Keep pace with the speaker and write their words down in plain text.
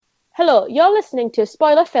Hello, you're listening to a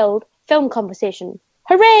spoiler-filled film conversation.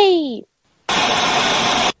 Hooray!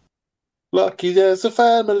 Lucky there's a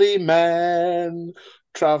family man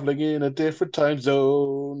traveling in a different time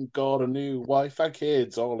zone. Got a new wife and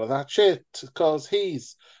kids, all of that shit. Cause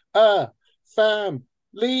he's a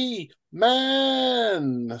family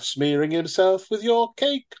man. Smearing himself with your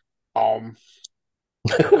cake.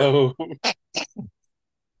 Hello.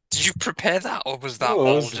 Did you prepare that, or was that Oh, I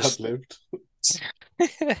all was ad just? libbed.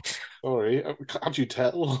 It Sorry. Can't you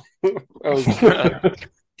tell? I was me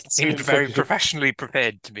seemed and very fucking professionally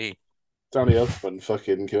prepared to me. Danny Elfman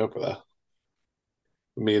fucking came up with that.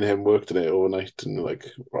 Me and him worked on it overnight and like,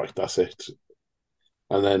 right, that's it.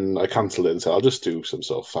 And then I cancelled it and said, I'll just do some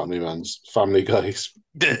sort of Family Guys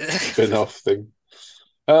spin off thing.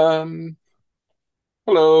 Um,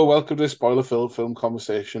 Hello, welcome to Spoiler Filled Film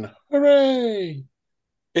Conversation. Hooray!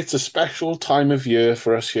 It's a special time of year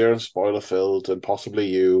for us here in Spoiler Filled and possibly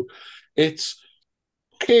you. It's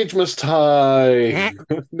Cagemas time!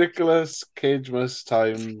 Nicholas Cagemas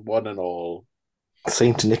time, one and all.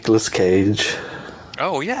 Saint Nicholas Cage.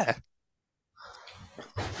 Oh yeah,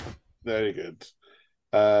 Very good.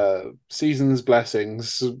 Season's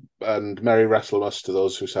blessings and Merry Wrestlemas to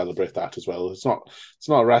those who celebrate that as well. It's not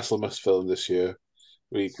a Wrestlemas film this year.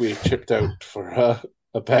 We chipped out for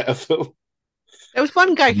a better film. There was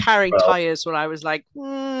one guy carrying Well, tires when I was like,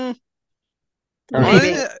 Carrying,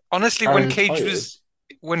 maybe. honestly, when carrying Cage was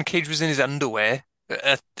tires. when Cage was in his underwear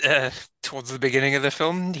towards the beginning of the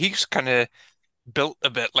film, he's kind of built a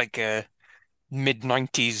bit like a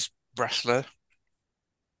mid-90s wrestler.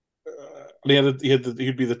 And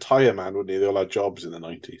he'd be the tire man, wouldn't he? They all had jobs in the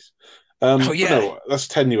 90s. Oh But yeah, no, that's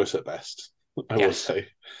tenuous at best, I will yes. say.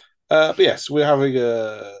 But yes, we're having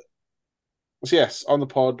a so yes, on the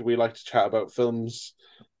pod we like to chat about films.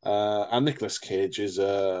 And Nicolas Cage is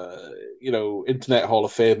a internet Hall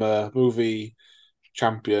of Famer, movie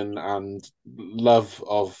champion, and love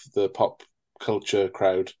of the pop culture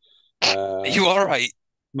crowd. You all right?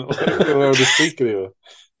 No, I don't know how to speak anymore.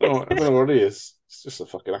 No, I don't know what it is. It's just a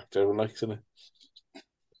fucking actor everyone likes, isn't it?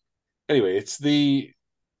 Anyway, it's the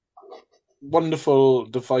wonderful,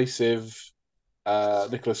 divisive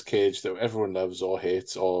Nicolas Cage that everyone loves or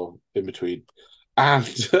hates or in between. And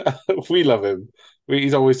we love him.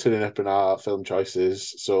 He's always turning up in our film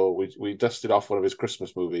choices. So we dusted off one of his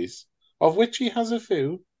Christmas movies, of which he has a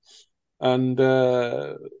few, and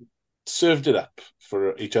served it up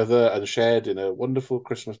for each other and shared in a wonderful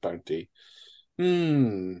Christmas bounty.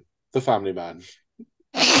 Hmm, the family man.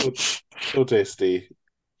 So, so tasty.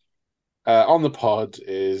 On the pod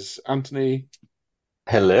is Anthony,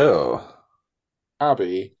 hello.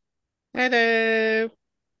 Abby, Hello.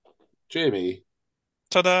 Jamie,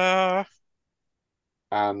 Ta-da!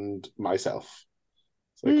 and myself.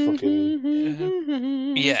 It's like fucking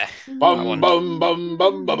Uh, yeah, that bum one. bum bum bum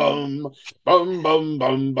bum bum bum bum bum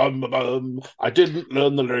bum bum bum. I didn't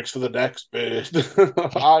learn the lyrics for the next bit.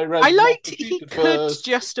 I I read what liked the sheet he at could first.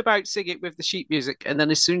 just about sing it with the sheet music, and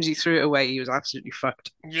then as soon as he threw it away, he was absolutely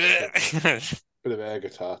fucked. Bit of air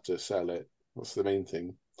guitar to sell it. That's the main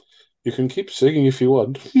thing. You can keep singing if you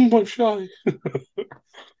want. I'm shy.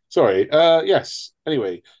 Sorry. Yes.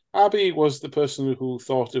 Anyway, Abby was the person who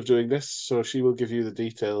thought of doing this, so she will give you the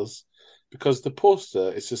details because the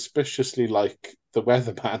poster is suspiciously like The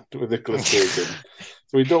Weatherman with Nicolas Cage in.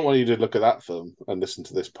 So we don't want you to look at that film and listen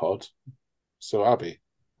to this pod. So Abby.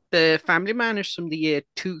 The Family Man is from the year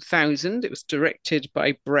 2000. It was directed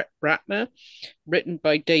by Brett Ratner, written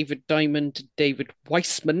by David Diamond and David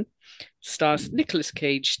Weissman. Stars Nicolas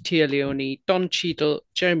Cage, Tia Leone, Don Cheadle,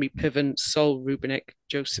 Jeremy Piven, Saul Rubinek,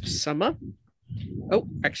 Joseph Summer. Oh,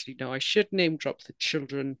 actually, no, I should name drop the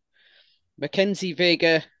children. Mackenzie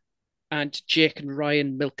Vega and Jake and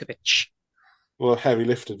Ryan Milkovich. Well, heavy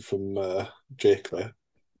lifting from Jake there,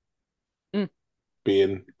 Mm.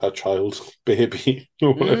 being a child, baby,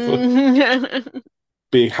 or whatever, Mm.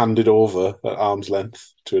 being handed over at arm's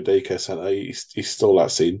length to a daycare centre. He stole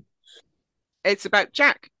that scene. It's about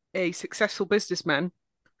Jack, a successful businessman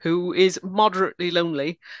who is moderately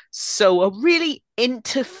lonely. So, a really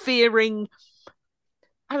interfering,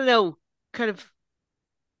 I don't know, kind of,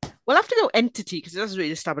 we'll have to go entity because it doesn't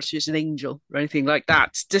really establish he's an angel or anything like that,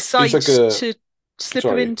 He's like decides a to slip him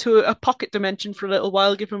sorry. into a pocket dimension for a little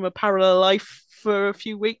while, give him a parallel life for a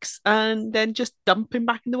few weeks, and then just dump him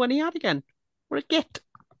back in the one he had again. What a gift.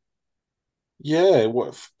 Yeah,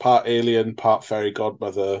 what part alien, part fairy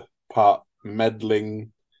godmother, part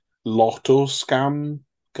meddling lotto scam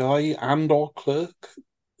guy and or clerk.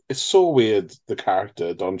 It's so weird the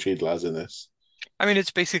character Don Cheadle has in this. I mean,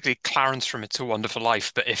 it's basically Clarence from It's a Wonderful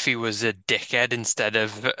Life, but if he was a dickhead instead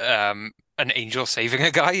of an angel saving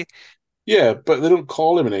a guy. Yeah, but they don't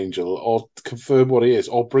call him an angel or confirm what he is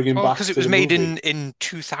or bring him Oh, back because it to was the made movie. in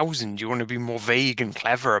 2000. You want to be more vague and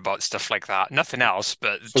clever about stuff like that. Nothing else,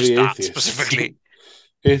 but For the just that atheists, specifically.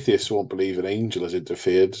 atheists won't believe an angel has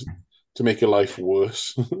interfered to make your life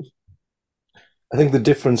worse. I think the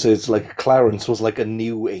difference is like Clarence was like a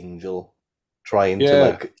new angel trying to Yeah,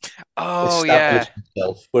 like Oh establish yeah,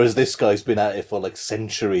 himself, whereas this guy's been at it for like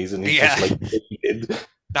centuries and he's just yeah. like faded.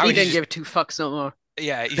 Now He he's didn't just give two fucks no more.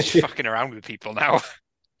 yeah, he's just fucking around with people now.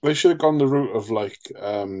 they should have gone the route of like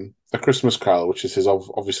a Christmas Carol, which is his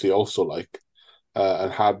obviously also like,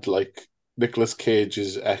 and had like Nicolas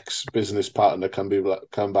Cage's ex business partner come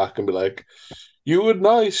back and be like, "You were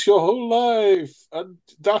nice your whole life, and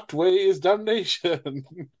that way is damnation.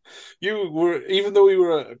 You were, even though you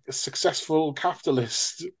were a successful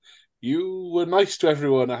capitalist, you were nice to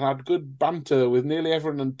everyone and had good banter with nearly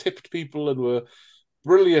everyone and tipped people and were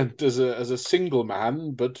brilliant as a single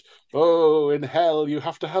man. But oh, in hell, you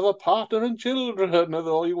have to have a partner and children,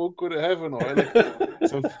 or you won't go to heaven, or like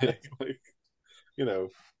something like you know."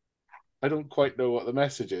 I don't quite know what the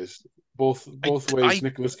message is. I Both ways, I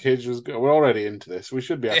Nicolas Cage was. We're already into this. We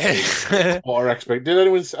should be asking I what our expect. Had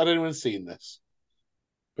anyone seen this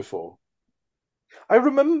before? I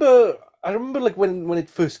remember like when it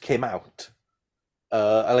first came out.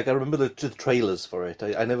 I remember the trailers for it.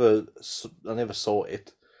 I never saw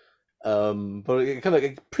it. But it kind of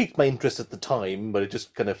it piqued my interest at the time, but it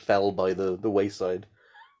just kind of fell by the wayside.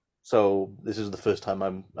 So this is the first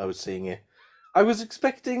time I was seeing it. I was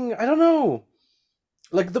expecting, I don't know,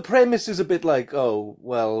 like the premise is a bit like, oh,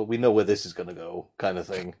 well, we know where this is gonna go, kind of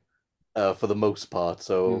thing, for the most part.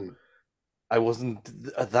 So Hmm. I wasn't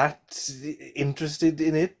that interested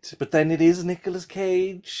in it. But then it is Nicolas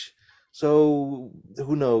Cage, so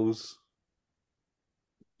who knows?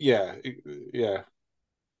 Yeah, yeah.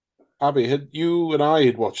 Abby, had you and I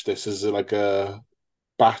had watched this as like a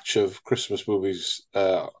batch of Christmas movies,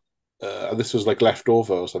 and this was like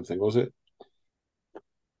leftover or something, was it,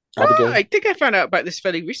 Ah, I Abigail? think I found out about this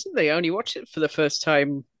fairly recently. I only watched it for the first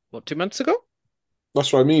time, what, 2 months ago?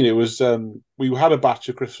 That's what I mean. It was we had a batch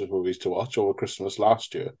of Christmas movies to watch over Christmas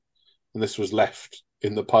last year, and this was left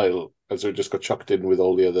in the pile as it just got chucked in with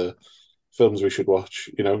all the other films we should watch.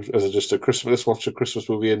 As just a Christmas. Let's watch a Christmas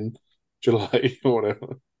movie in July or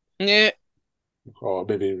whatever, Yeah. or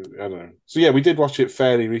maybe I don't know. So yeah, we did watch it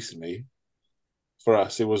fairly recently. For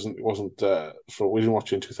us, it wasn't for we didn't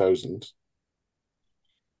watch it in 2000.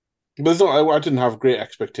 But it's not. I didn't have great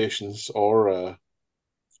expectations or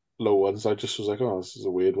low ones. I just was like, oh, this is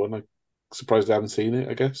a weird one. I'm surprised I haven't seen it.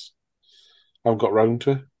 I guess I haven't got round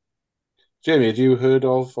to it. Jamie, had you heard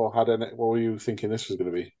of or had any? What were you thinking this was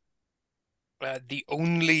going to be? the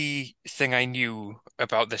only thing I knew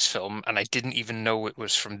about this film, and I didn't even know it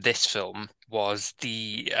was from this film, was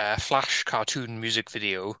the Flash cartoon music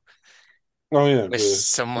video Oh yeah, where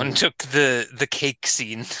someone took the cake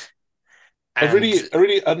scene a and really a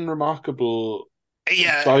really unremarkable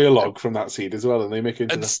yeah, dialogue from that scene as well, and they make it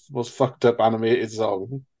into and the most fucked up animated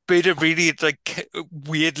song. made a really like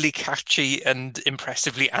weirdly catchy and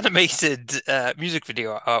impressively animated music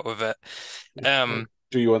video out of it. Like, Um,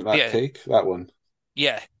 do you want that yeah, cake? That one.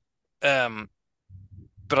 yeah. Um,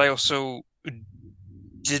 but I also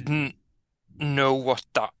didn't know what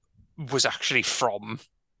that was actually from.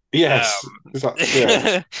 Yes, Um, is that yeah?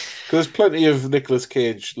 Because there's plenty of Nicolas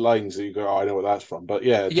Cage lines that you go, oh, I know what that's from. But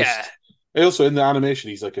yeah, yeah. just also in the animation,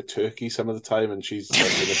 he's like a turkey some of the time, and she's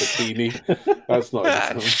like in a bikini. That's not in the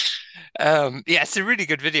film. Yeah, it's a really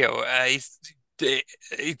good video.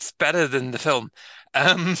 It's better than the film.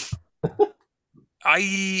 Um,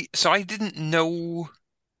 I didn't know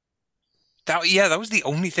that. Yeah, that was the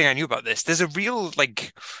only thing I knew about this. There's a real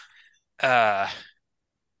like uh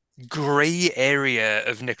gray area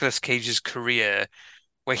of Nicolas Cage's career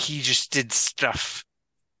where he just did stuff,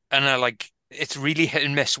 and it's really hit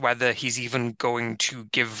and miss whether he's even going to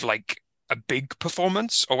give like a big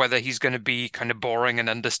performance or whether he's going to be kind of boring and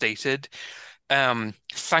understated.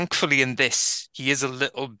 Thankfully in this, he is a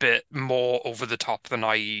little bit more over the top than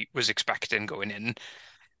I was expecting going in.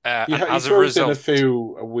 And He as a throws in a result,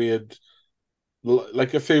 few weird,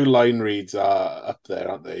 like a few line reads are up there,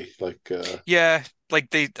 aren't they? Like, yeah,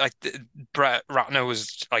 Brett Ratner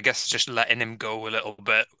was, I guess, just letting him go a little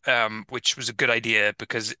bit, which was a good idea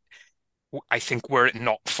because I think were it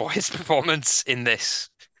not for his performance in this,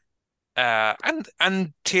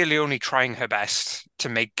 and Tia Leone trying her best to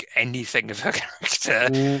make anything of her character,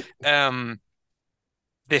 mm, um,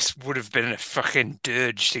 this would have been a fucking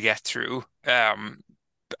dirge to get through.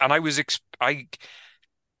 And I was ex I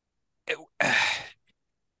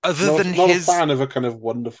other than Not a his fan of a kind of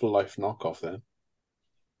Wonderful Life knockoff then.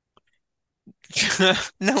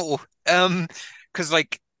 no, because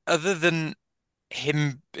like other than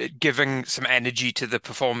him giving some energy to the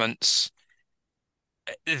performance,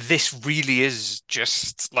 this really is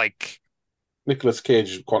just like, Nicolas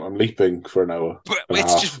Cage quantum leaping for an hour but and a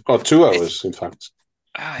it's just half. Or 2 hours, it's in fact.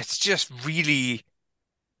 it's just really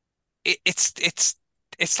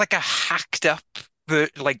it's like a hacked up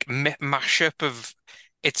like mashup of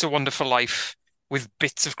It's a Wonderful Life with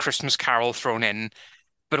bits of Christmas Carol thrown in,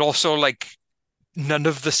 but also like none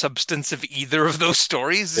of the substance of either of those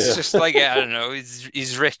stories. It's Yeah. just like, yeah, I don't know,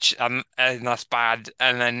 he's rich and that's bad,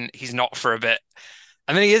 and then he's not for a bit,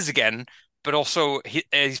 and then he is again. But also,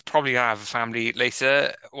 he's probably gonna have a family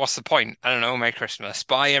later. What's the point? I don't know. Merry Christmas.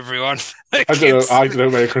 Bye, everyone. I don't know. I don't know.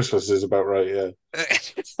 Merry Christmas is about right. Yeah.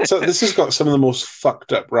 So this has got some of the most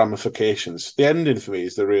fucked up ramifications. The ending for me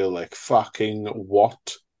is the real like fucking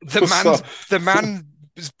what. The man's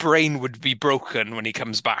brain would be broken when he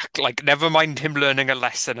comes back. Like, never mind him learning a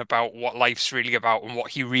lesson about what life's really about and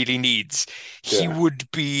what he really needs. He Yeah.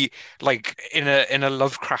 would be like in a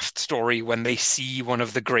Lovecraft story when they see one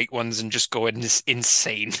of the great ones and just go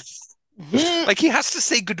insane. Like, he has to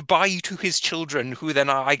say goodbye to his children, who then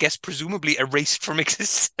are, I guess, presumably erased from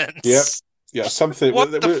existence. Yep. Yeah, something.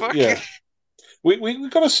 What the fuck? Yeah, we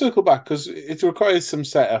got to circle back because it requires some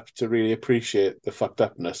setup to really appreciate the fucked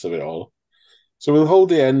upness of it all. So we'll hold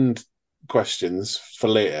the end questions for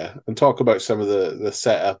later and talk about some of the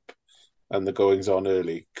setup and the goings on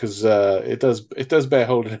early because it does bear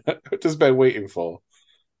holding it does bear waiting for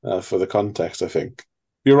the context. I think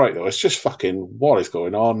you're right though. It's just fucking what is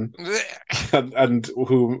going on, and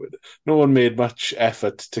who no one made much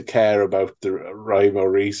effort to care about the rhyme or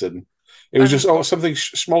reason. It was just something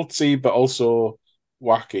schmaltzy, but also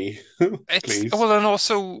wacky. Please. Well, and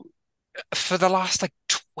also for the last like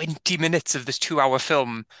 20 minutes of this 2 hour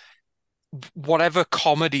film, whatever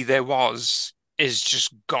comedy there was is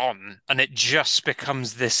just gone, and it just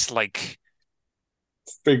becomes this like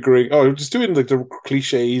just doing like the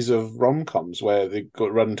cliches of rom-coms where they go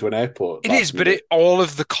run to an airport. it is, but all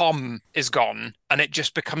of the is gone, and it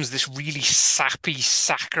just becomes this really sappy,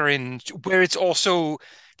 saccharine, where it's also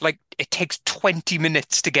like it takes 20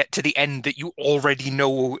 minutes to get to the end that you already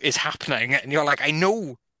know is happening, and you're like, I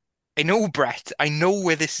know, Brett, I know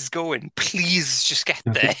where this is going. Please just get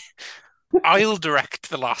there. I'll direct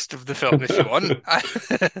the last of the film if you want.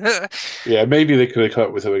 Yeah, maybe they could have come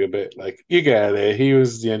up with something a bit like, you get it, he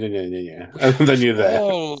was, yeah, and then you're there.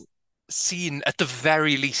 All seen, at the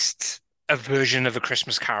very least, a version of A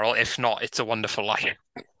Christmas Carol, if not It's a Wonderful Life.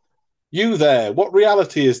 You there, what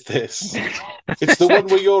reality is this? It's the one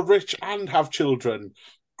where you're rich and have children.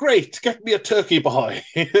 Great, get me a turkey boy.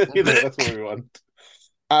 That's what we want.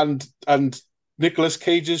 And Nicolas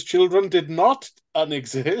Cage's children did not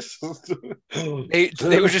unexist.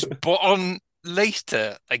 They were just brought on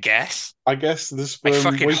later, I guess. I guess the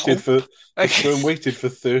sperm waited for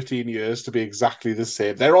 13 years to be exactly the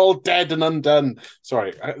same. They're all dead and undone.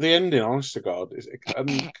 Sorry, the ending, honest to God, is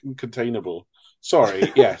uncontainable.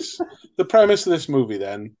 Sorry, yes. The premise of this movie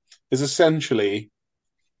then is essentially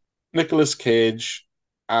Nicolas Cage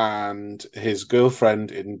and his girlfriend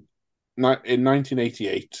in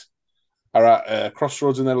 1988 are at a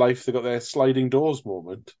crossroads in their life. They got their sliding doors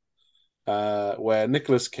moment, where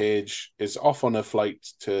Nicolas Cage is off on a flight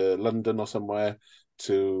to London or somewhere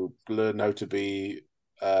to learn how to be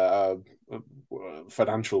a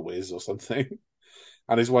financial whiz or something.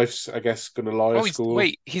 And his wife's, I guess, going to lawyer school.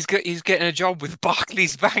 Wait, he's getting a job with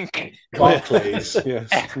Barclays Bank. Barclays, yes.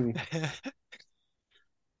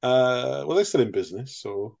 Well, they're still in business,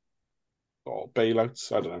 so or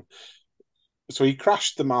bailouts. I don't know. So he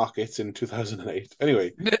crashed the market in 2008.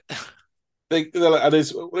 Anyway, and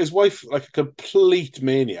his wife, like a complete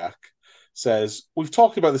maniac, says, "We've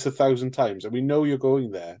talked about this 1,000 times, and we know you're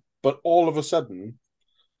going there, but all of a sudden,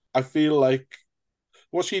 I feel like."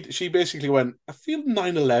 Well, she basically went, I feel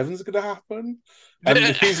 9/11 is going to happen. And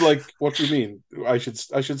he's like, what do you mean? I should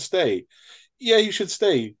stay. Yeah, you should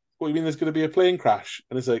stay. What do you mean there's going to be a plane crash?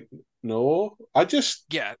 And it's like, no, just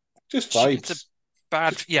vibes.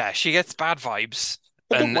 She gets bad vibes.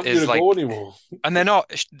 I don't want you to go anymore. And they're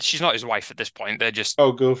not, she's not his wife at this point. They're just...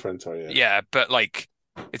 Oh, girlfriend, sorry. Yeah. Yeah, but like,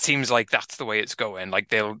 it seems like that's the way it's going. Like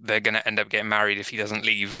they're going to end up getting married if he doesn't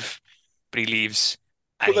leave. But he leaves.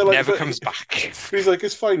 And he never comes back. He's like,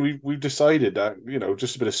 it's fine. We've decided that,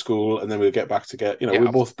 just a bit of school and then we'll get back together.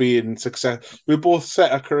 We'll both be in success. We'll both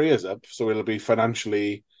set our careers up so we'll be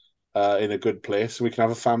financially in a good place. We can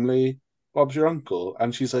have a family. Bob's your uncle.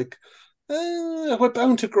 And she's like, we're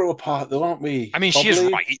bound to grow apart though, aren't we? I mean, she is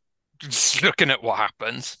right. Just looking at what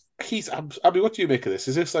happens. Abby, what do you make of this?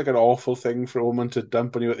 Is this like an awful thing for a woman to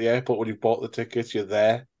dump on you at the airport when you've bought the tickets, you're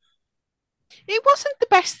there? It wasn't the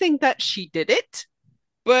best thing that she did it,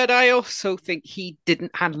 but I also think he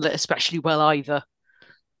didn't handle it especially well either.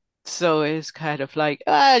 So it's kind of like,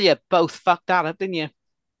 you both fucked that up, didn't you?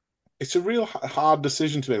 It's a real hard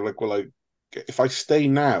decision to make. Like, well, like if I stay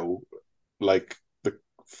now, like the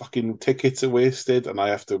fucking tickets are wasted, and I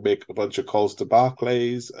have to make a bunch of calls to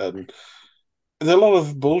Barclays, and there's a lot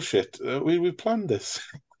of bullshit. We planned this.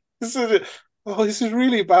 This is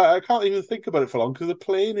really bad. I can't even think about it for long because the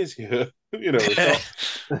plane is here.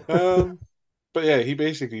 It's not. But yeah, he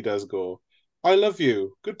basically does go, "I love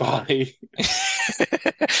you. Goodbye."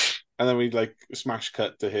 And then we like smash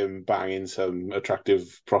cut to him banging some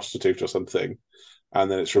attractive prostitute or something. And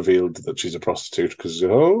then it's revealed that she's a prostitute because, she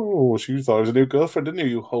thought it was a new girlfriend, didn't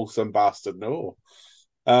you wholesome bastard? No.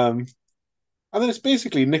 And then it's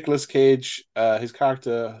basically Nicolas Cage, his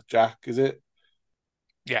character, Jack, is it?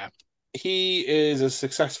 Yeah. He is this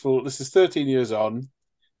is 13 years on.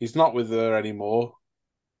 He's not with her anymore.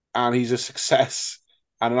 And he's a success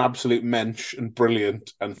and an absolute mensch and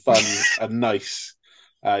brilliant and fun and nice.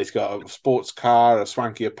 He's got a sports car, a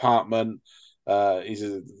swanky apartment. He's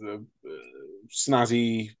a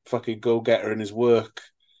snazzy fucking go-getter in his work.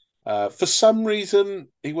 For some reason,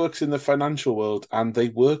 he works in the financial world, and they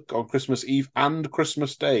work on Christmas Eve and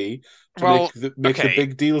Christmas Day to make the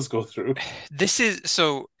big deals go through. This is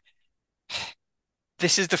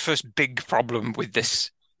the first big problem with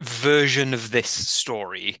this version of this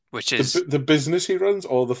story, which is the business he runs,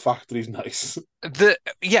 or the fact that he's nice.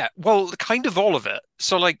 Kind of all of it.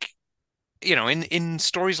 So, like, in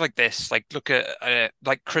stories like this, like look at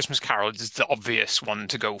like Christmas Carol is the obvious one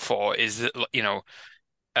to go for. Is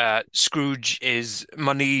that Scrooge is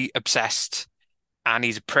money obsessed and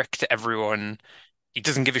he's a prick to everyone. He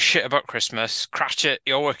doesn't give a shit about Christmas. Cratchit,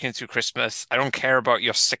 you're working through Christmas. I don't care about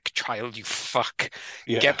your sick child, you fuck.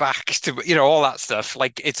 Yeah. Get back to all that stuff.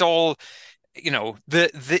 Like it's all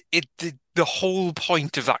the whole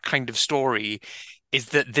point of that kind of story is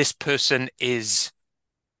that this person is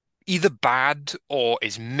either bad or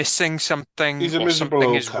is missing something, He's a or miserable something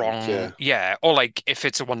old is cunt, wrong. Yeah. Or like if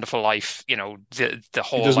it's a wonderful life, the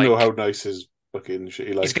whole he doesn't like know how nice his fucking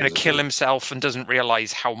shitty life he's going is. to kill himself and doesn't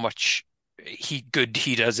realize how much he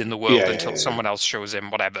does in the world until someone else shows him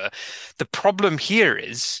whatever. The problem here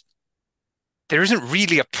is there isn't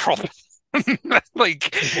really a problem.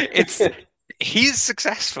 Like he's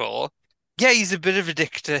successful. Yeah, he's a bit of a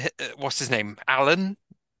dick to what's his name? Alan,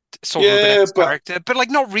 sort of a bit of his character, but like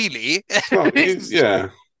not really. Well, yeah.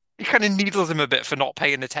 He kind of needles him a bit for not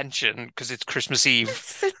paying attention because it's Christmas Eve.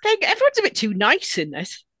 That's the thing. Everyone's a bit too nice in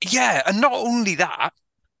this. Yeah, and not only that,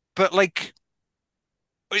 but like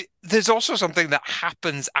there's also something that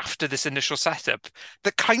happens after this initial setup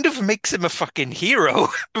that kind of makes him a fucking hero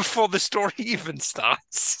before the story even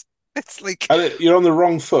starts. It's like you're on the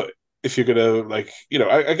wrong foot if you're gonna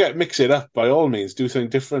I get mix it up by all means, do something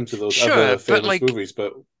different to those other famous movies,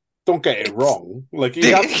 but don't get it wrong. Like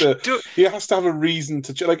he has to have a reason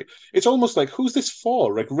to like. It's almost like who's this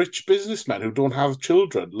for? Like rich businessmen who don't have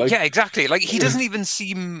children. Like yeah, exactly. Like he doesn't even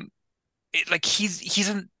seem like he's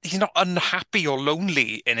not unhappy or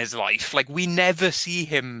lonely in his life. Like we never see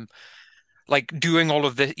him like doing all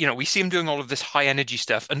of this. We see him doing all of this high energy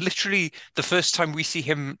stuff, and literally the first time we see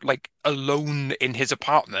him like alone in his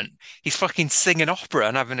apartment, he's fucking singing opera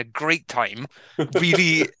and having a great time.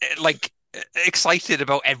 Really like excited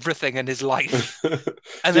about everything in his life.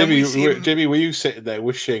 And Jamie, then Jamie, were you sitting there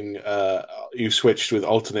wishing you switched with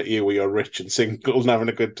alternate year where you're rich and single and having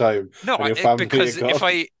a good time? No, because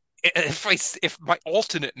if my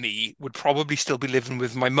alternate me would probably still be living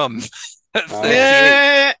with my mum at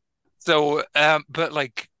 38. So, but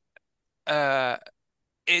like,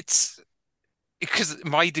 it's because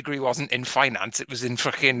my degree wasn't in finance; it was in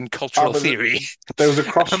fucking cultural theory. There was a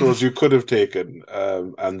crossroads you could have taken,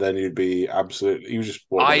 and then you'd be absolutely. You just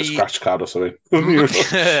walk on a scratch card or something.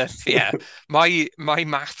 Yeah, my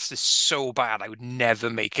maths is so bad; I would never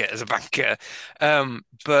make it as a banker.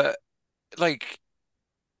 But like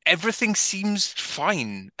everything seems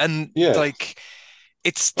fine, and like.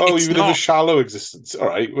 It's you live a shallow existence. All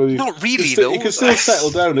right. Well, not really, though. He can still settle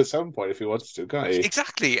down at some point if he wants to, can't he?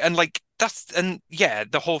 Exactly. And like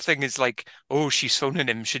the whole thing is like, oh, she's phoning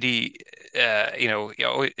him. Should he,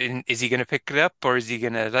 is he going to pick it up or is he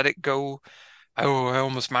going to let it go? Oh, I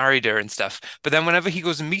almost married her and stuff. But then whenever he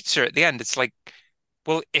goes and meets her at the end, it's like,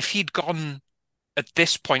 well, if he'd gone at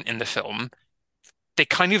this point in the film, they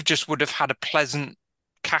kind of just would have had a pleasant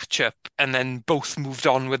catch up and then both moved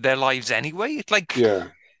on with their lives anyway. Like,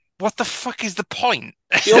 what the fuck is the point?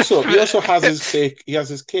 He also has his cake. He has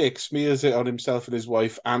his cake, smears it on himself and his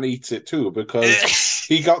wife, and eats it too because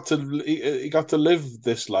he got to live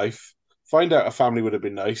this life, find out a family would have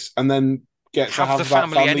been nice, and then get to Have have the that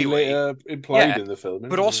family family anyway. later implied Yeah, in the film.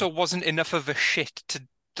 but also wasn't enough of a shit to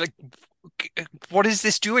like. What is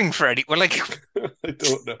this doing for Eddie? Well, like, I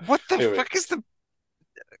don't know. what the Anyway. fuck is the?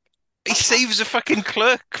 He saves a fucking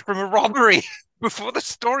clerk from a robbery before the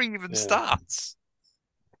story even starts.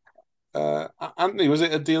 Anthony, was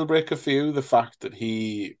it a deal breaker for you, the fact that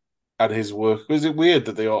he and his work? Was it weird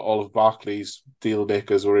that all of Barclay's deal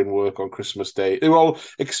makers were in work on Christmas Day? They were all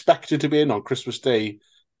expected to be in on Christmas Day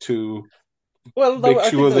to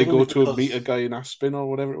make sure they go to meet a guy in Aspen or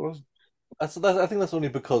whatever it was. I think that's only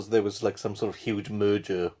because there was like some sort of huge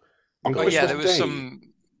merger. On Oh yeah, Christmas there was Day. some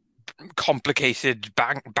complicated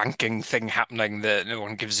banking thing happening that no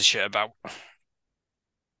one gives a shit about.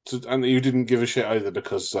 And you didn't give a shit either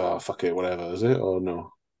because fuck it, whatever, is it or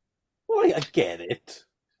no? Well, I get it.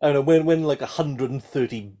 I don't know when like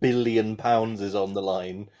 £130 billion is on the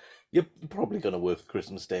line, you're probably going to work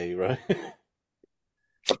Christmas Day, right?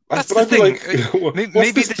 That's but the I'd be thing. like,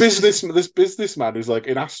 Maybe this businessman who's like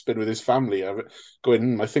in Aspen with his family,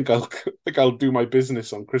 going, I think I'll do my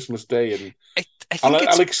business on Christmas Day, and I think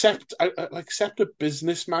I'll accept a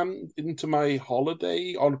businessman into my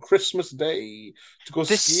holiday on Christmas Day to go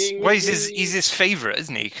skiing. Well, he's his favorite,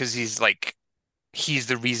 isn't he? Because he's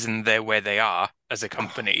the reason they're where they are as a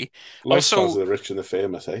company. Lifestyles Also, of the rich and the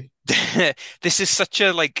famous, eh? this is such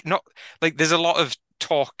a not there's a lot of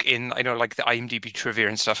talk in I know like the IMDb trivia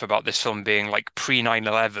and stuff about this film being like pre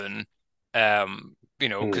 9/11,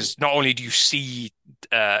 because not only do you see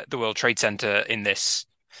the World Trade Center in this,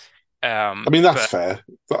 I mean that's fair.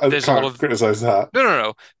 I can't criticize that.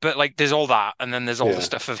 No, but like there's all that, and then there's all the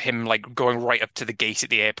stuff of him like going right up to the gate at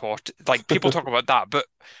the airport. Like people talk about that, but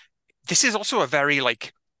this is also a very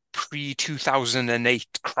like pre-2008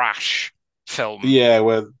 crash film. Yeah,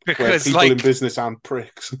 where people in business aren't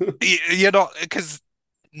pricks. Because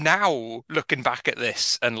now looking back at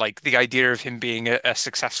this and like the idea of him being a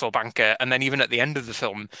successful banker, and then even at the end of the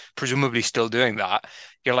film, presumably still doing that,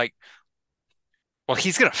 you're like, well,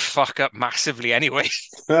 he's gonna fuck up massively anyway.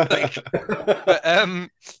 but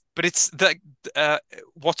it's that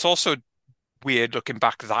what's also weird looking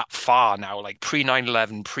back that far now, like pre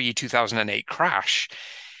 9/11, pre 2008 crash,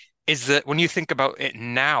 is that when you think about it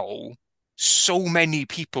now, so many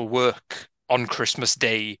people work on Christmas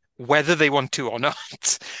Day, whether they want to or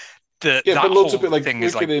not. But loads of it like thing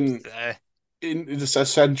is like in this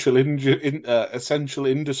essential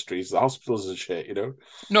industries, the hospitals and shit,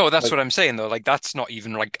 No, that's what I'm saying though. Like that's not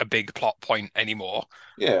even like a big plot point anymore.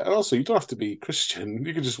 Yeah, and also you don't have to be Christian.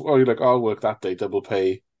 You can just you're like, I'll work that day, double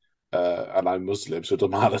pay, and I'm Muslim, so it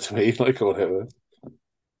doesn't matter to me, like or whatever.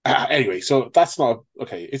 Anyway, so that's not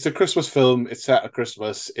okay. It's a Christmas film. It's set at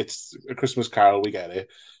Christmas. It's a Christmas Carol. We get it.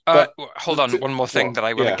 But hold on, one more thing that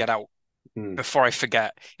I want to get out before I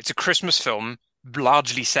forget. It's a Christmas film,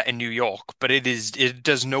 largely set in New York, but it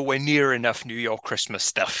does nowhere near enough New York Christmas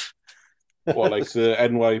stuff. What, like the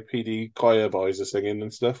NYPD choir boys are singing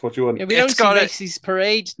and stuff? What do you want? Yeah, we don't see Macy's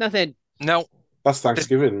parade. Nothing. No, that's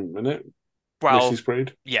Thanksgiving, isn't it? Well, Macy's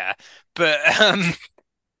parade. Yeah, but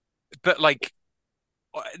like.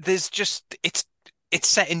 There's just it's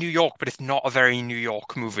set in New York, but it's not a very New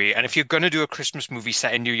York movie. And if you're gonna do a Christmas movie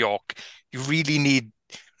set in New York, you really need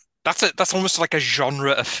that's almost like a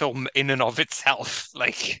genre of film in and of itself.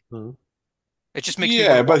 Like it just makes me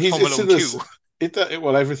want to watch Home Alone 2.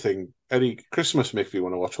 Well, everything. Any Christmas makes me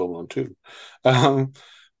want to watch Home Alone 2. But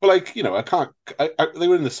like I can't. They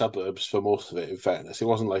were in the suburbs for most of it. In fairness, it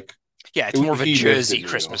wasn't like it's more of a Jersey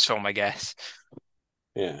Christmas film, I guess.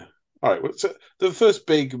 Yeah. All right. So the first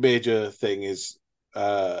big major thing is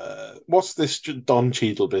what's this Don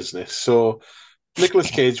Cheadle business? So Nicolas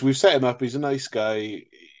Cage, we've set him up. He's a nice guy.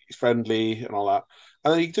 He's friendly and all that.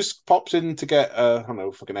 And then he just pops in to get I don't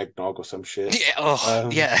know, fucking eggnog or some shit. Yeah.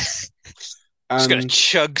 Yeah. Just gonna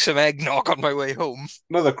chug some eggnog on my way home.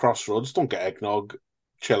 Another crossroads. Don't get eggnog.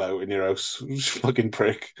 Chill out in your house. Fucking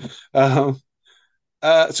prick.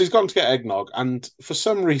 So he's gone to get eggnog, and for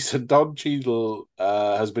some reason, Don Cheadle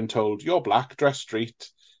has been told, "You're black, dress street,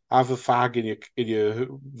 have a fag in your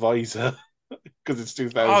visor because it's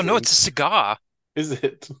 2000." Oh no, it's a cigar. Is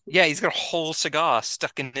it? Yeah, he's got a whole cigar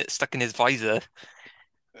stuck in his visor.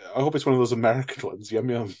 I hope it's one of those American ones. Yum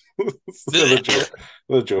yum.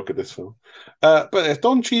 Another joke in this film. But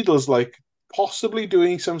Don Cheadle's like possibly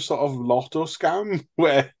doing some sort of lotto scam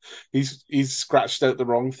where he's scratched out the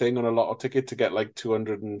wrong thing on a lotto ticket to get like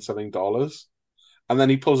 $200 and something, and then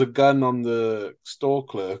he pulls a gun on the store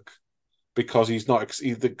clerk because he's not.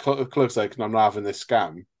 The clerk's like, I'm not having this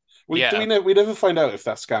scam. Yeah. We never find out if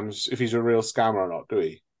that scam's if he's a real scammer or not, do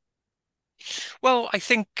we? Well, I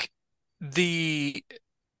think the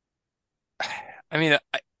I mean,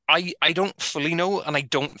 I don't fully know, and I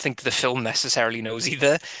don't think the film necessarily knows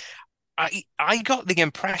either. I got the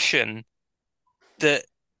impression that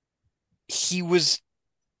he was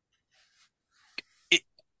it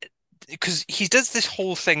because he does this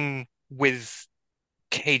whole thing with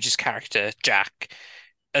Cage's character, Jack,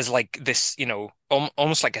 as like this,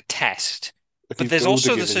 almost like a test. Like But he's there's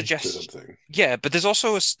also goading the him into suggestion, something. yeah, but there's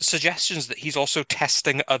also suggestions that he's also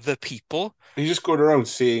testing other people He's just going around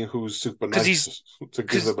seeing who's super because nice to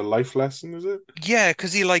give because them a life lesson, is it? yeah,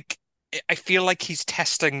 because he like I feel like he's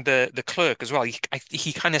testing the clerk as well.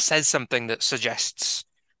 He kind of says something that suggests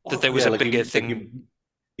that there was Yeah, a like bigger you, like thing, you,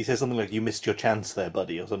 he says something like "You missed your chance there,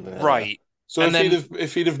 buddy," or something like that. right? So And then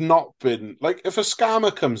if he'd have not been like if a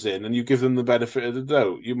scammer comes in and you give them the benefit of the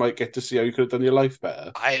doubt, you might get to see how you could have done your life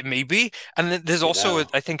better. I maybe, and then there's You also know.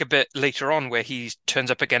 I think a bit later on where he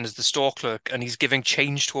turns up again as the store clerk and he's giving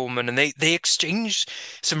change to a woman and they exchange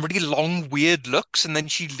some really long weird looks and then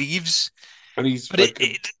she leaves, And he's but like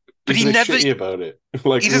but he's he a bit never shitty about it.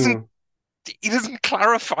 Like he doesn't he doesn't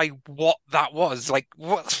clarify what that was. Like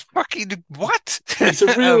what fucking what? he's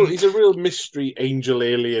a real mystery angel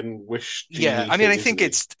alien wish Yeah, genie I mean, thing, I isn't think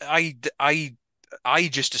he? I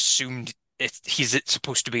just assumed it's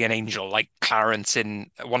supposed to be an angel like Clarence in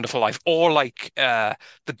A Wonderful Life or like the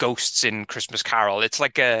ghosts in Christmas Carol. It's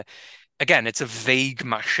like it's a vague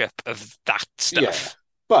mashup of that Yeah. stuff.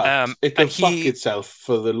 But it And can fuck he, itself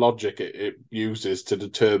for the logic it uses to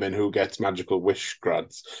determine who gets magical wish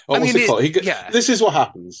grads. I Oh, what's mean, it called? yeah, This is what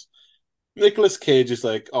happens. Nicolas Cage is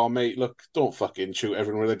like, "Oh mate, look, don't fucking shoot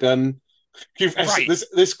everyone with a gun. right.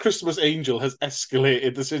 This Christmas angel has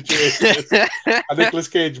escalated the situation." And Nicolas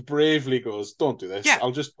Cage bravely goes, "Don't do this. Yeah,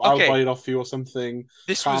 I'll buy okay. it off you or something.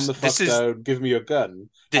 This Calm was the fuck down. Give me your gun." And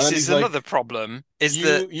this then is he's another like, problem is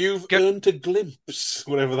that you've you're earned a glimpse,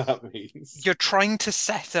 whatever that means." you're trying to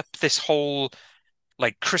set up this whole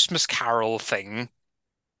like Christmas Carol thing,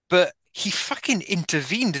 but he fucking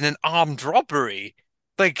intervened in an armed robbery.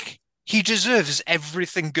 Like, he deserves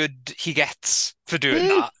everything good he gets for doing Hmm.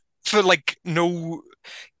 that. For like, no,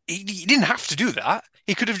 he didn't have to do that.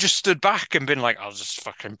 He could have just stood back and been like, I'll just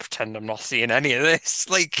fucking pretend I'm not seeing any of this.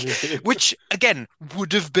 Like, which again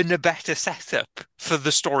would have been a better setup for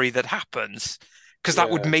the story that happens. Because that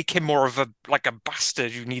would Yeah. make him more of a like a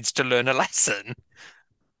bastard who needs to learn a lesson.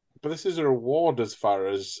 But this is a reward as far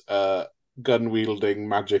as gun wielding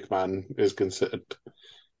magic man is considered.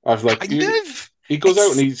 I've like Kind of. he goes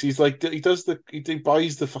out and It's he's like he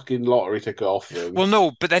buys the fucking lottery ticket off him. Well,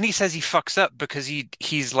 no, but then he says he fucks up because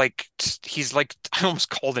he's like I almost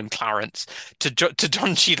called him Clarence to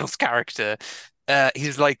Don Cheadle's character.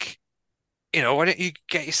 He's like, why don't you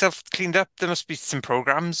get yourself cleaned up? There must be some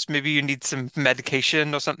programs. Maybe you need some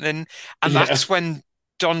medication or something. And Yeah, that's when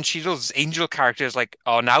Don Cheadle's angel character is like,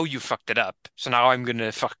 oh, now you fucked it up. So now I'm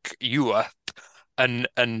gonna fuck you up and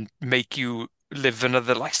make you live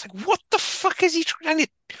another life. It's like, what the fuck is he trying to?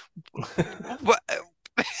 What?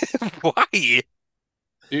 Why?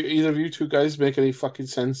 either of you two guys make any fucking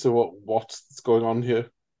sense of what's going on here?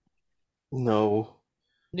 No,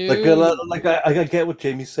 No. like I get what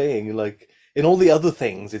Jamie's saying. Like in all the other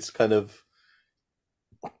things, it's kind of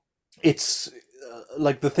it's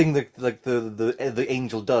like the thing that like the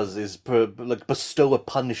angel does is like bestow a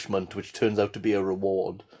punishment, which turns out to be a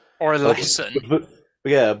reward. Or a But, lesson.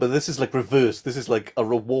 yeah, but this is like reverse. This is like a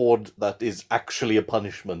reward that is actually a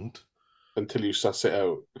punishment. Until you suss it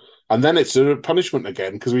out, and then it's a punishment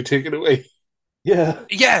again because we take it away. Yeah,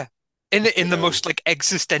 Yeah, in the Yeah. most like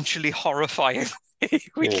existentially horrifying way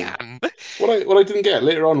we Yeah. can. What I didn't get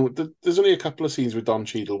later on, there's only a couple of scenes with Don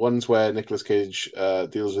Cheadle. One's where Nicolas Cage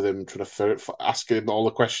deals with him, trying to asking him all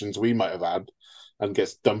the questions we might have had, and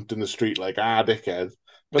gets dumped in the street like dickhead.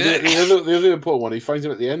 But the other important one, he finds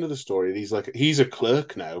him at the end of the story, and he's a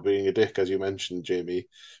clerk now, being a dick as you mentioned, Jamie.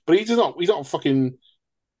 But he's not fucking.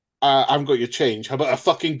 I haven't got your change. How about a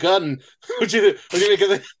fucking gun? What do you make of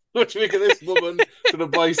this? What do you make of this woman trying to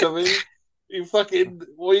buy something?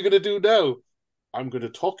 What are you going to do now? I'm going to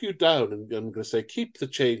talk you down and I'm going to say, keep the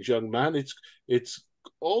change, young man. It's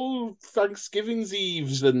all Thanksgiving's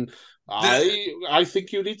Eves, and I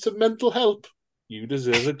think you need some mental help. You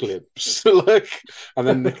deserve a glimpse. And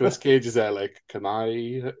then Nicolas Cage is there, like, can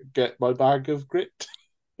I get my bag of grit?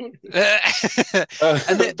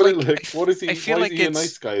 And then, But like, what is he? I feel Why like is he a it's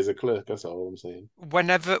nice guy as a clerk? That's all I'm saying.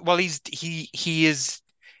 whenever. Well, he is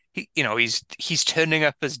he's turning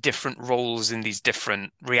up as different roles in these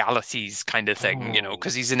different realities, kind of thing. Oh.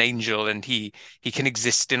 Because he's an angel and he can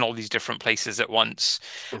exist in all these different places at once.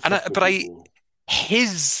 And And fuck with people.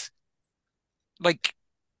 his like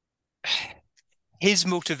his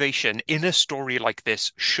motivation in a story like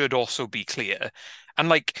this should also be clear. And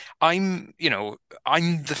like I'm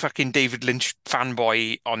the fucking David Lynch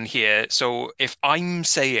fanboy on here. So if I'm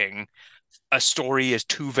saying a story is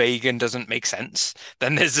too vague and doesn't make sense,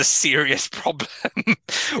 then there's a serious problem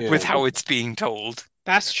with Yeah. how it's being told.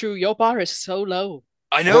 That's true. Your bar is so low.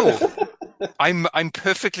 I know. I'm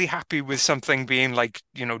perfectly happy with something being like,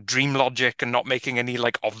 dream logic and not making any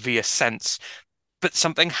like obvious sense, but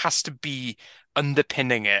something has to be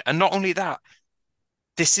underpinning it. And not only that,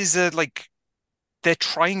 this is they're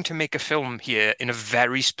trying to make a film here in a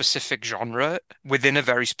very specific genre within a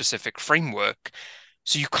very specific framework.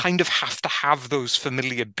 So you kind of have to have those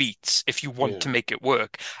familiar beats if you want to Yeah. make it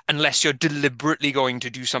work, unless you're deliberately going to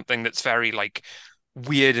do something that's very like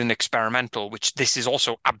weird and experimental, which this is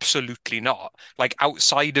also absolutely not. Like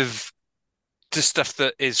outside of the stuff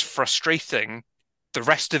that is frustrating, the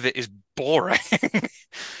rest of it is boring.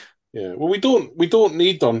 Yeah. Well, we don't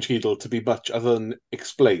need Don Cheadle to be much other than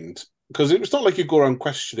explained. Because it's not like you go around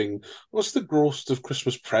questioning what's the gross of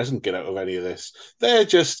Christmas present get out of any of this. They're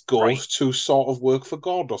just ghosts who sort of work for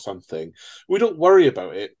God or something. We don't worry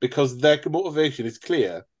about it because their motivation is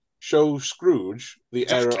clear. Show Scrooge the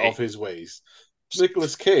error Exactly. of his ways.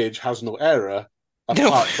 Nicolas Cage has no error No.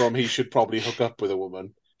 apart from he should probably hook up with a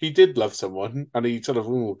woman. He did love someone and he sort of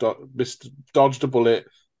dodged a bullet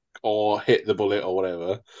or hit the bullet or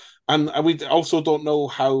whatever. And we also don't know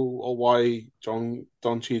how or why Don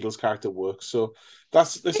Cheadle's character works. So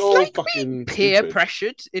it's It's all like fucking being peer stupid.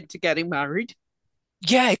 pressured into getting married.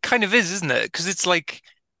 Yeah, it kind of is, isn't it? Because it's like,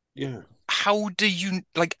 Yeah. how do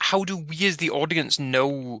we as the audience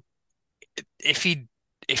know if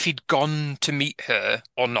he'd gone to meet her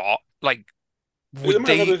or not? Like, would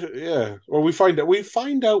they? Yeah. Well, we find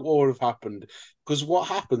out what would have happened because what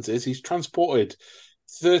happens is he's transported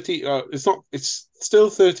 30. It's still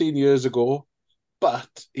 13 years ago, but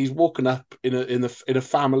he's woken up in a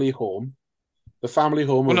family home, the family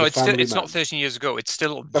home Well, of no, the it's still family it's man. not 13 years ago. It's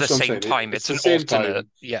still the That's what I'm same saying. time. It's It's the an same alternate. time.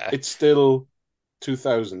 Yeah. It's still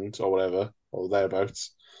 2000 or whatever, or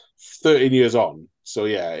thereabouts, 13 years on. So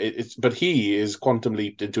yeah, but he is quantum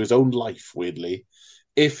leaped into his own life, weirdly.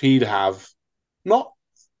 If he'd have not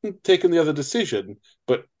taken the other decision,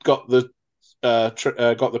 but got the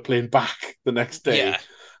plane back the next day, Yeah.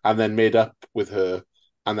 and then made up with her,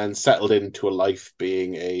 and then settled into a life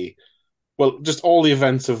being just all the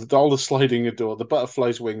events of all the sliding door, the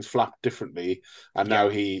butterfly's wings flap differently, and Yeah. now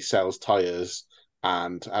he sells tires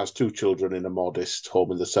and has two children in a modest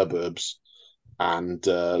home in the suburbs, and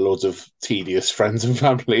loads of tedious friends and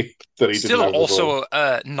family that he Still didn't have before. also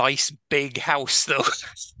a nice big house though.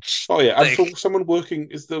 Oh yeah, and Like, for someone working,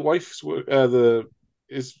 is the wife's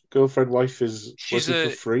his girlfriend wife is she's working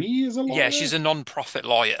for free as a lawyer? she's a non-profit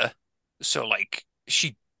lawyer. So like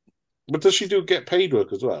But does she get paid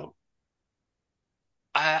work as well?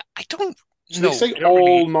 I don't So know. they say I don't all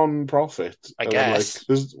really, non-profit, I and then guess.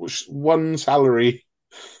 there's one salary.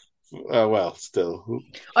 Well, still,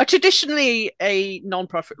 Traditionally, a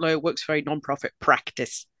non-profit lawyer works for a non-profit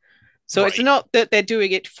practice. So it's Right. not that they're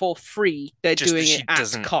doing it for free, they're Just that doing she it at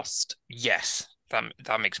doesn't. cost. Yes,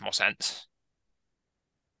 that makes more sense.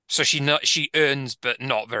 So she earns, but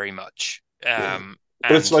not very much. Yeah.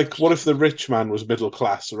 But it's And like, what if the rich man was middle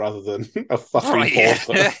class rather than a fucking right,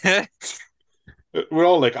 pauper? yeah. We're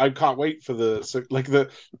all like, I can't wait for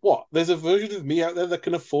what? There's a version of me out there that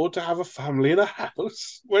can afford to have a family in a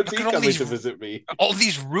house. When's Look he at all coming these to visit me? all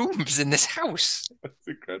these rooms in this house. It's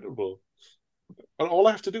incredible. And all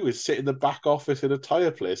I have to do is sit in the back office in a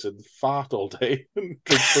tire place and fart all day and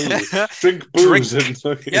drink booze, and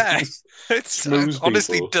fucking Yeah, it's schmooze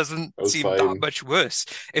honestly people. doesn't That was seem fine. that much worse.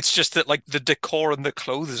 It's just that like the decor and the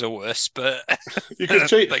clothes are worse, but You could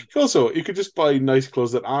change. like Also, you could just buy nice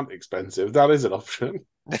clothes that aren't expensive. That is an option.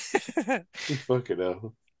 Fucking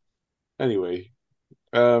hell. Anyway,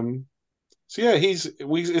 so yeah,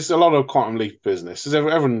 it's a lot of quantum leap business.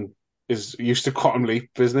 Everyone is used to quantum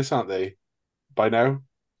leap business, aren't they? By now,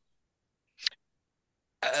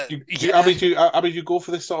 yeah. Abby, do you go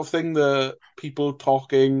for this sort of thing? The people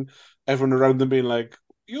talking, everyone around them being like,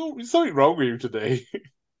 "There's something wrong with you today."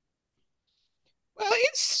 Well,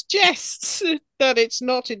 it suggests that it's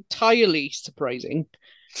not entirely surprising.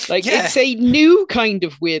 Like, Yeah. it's a new kind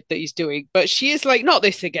of weird that he's doing, but she is like, not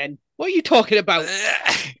this again. What are you talking about?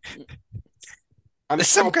 And There's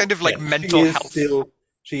some kind of like Yeah, mental she is health.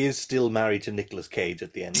 she is still married to Nicolas Cage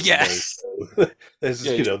at the end of Yeah. the day. So there's,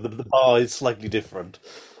 Yeah, the bar is slightly different.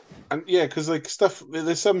 And yeah, because like stuff,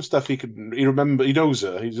 there's some stuff he knows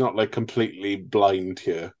her. He's not like completely blind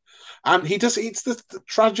here. And he does. It's the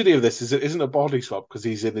tragedy of this is it isn't a body swap because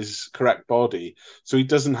he's in his correct body, so he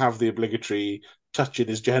doesn't have the obligatory touching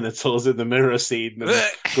his genitals in the mirror scene and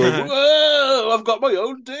going, "Whoa, I've got my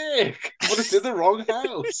own dick, but it's in the wrong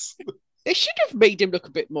house." They should have made him look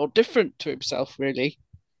a bit more different to himself, really.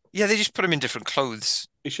 Yeah, they just put him in different clothes.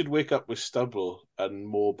 He should wake up with stubble and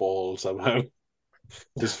more balls somehow.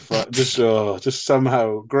 Just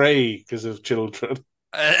somehow grey because of children.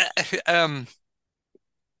 Um,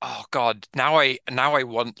 oh God, now I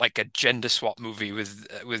want like a gender swap movie with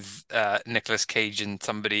Nicolas Cage and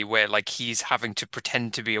somebody where like he's having to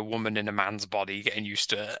pretend to be a woman in a man's body, getting used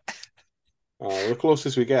to it. The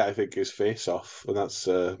closest we get, I think, is Face Off, and that's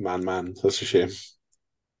Man. That's a shame.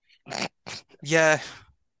 Yeah,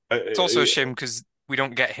 it's also a I- shame because we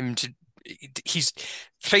don't get him to. He's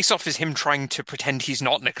Face Off is him trying to pretend he's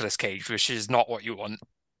not Nicolas Cage, which is not what you want.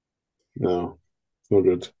 No, no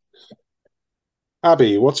good.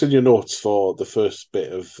 Abby, what's in your notes for the first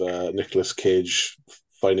bit of Nicolas Cage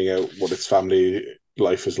finding out what his family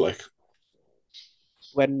life is like?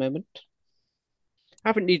 One moment. I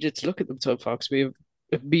haven't needed to look at them so far because we have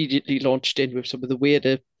immediately launched in with some of the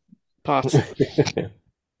weirder parts.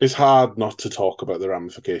 It's hard not to talk about the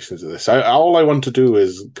ramifications of this. All I want to do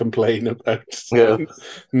is complain about Yeah.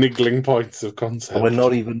 niggling points of concept. And we're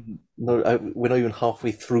not even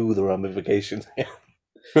halfway through the ramifications.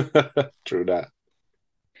 True that.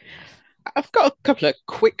 I've got a couple of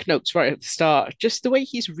quick notes right at the start. Just the way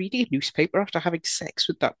he's reading a newspaper after having sex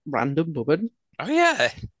with that random woman. Oh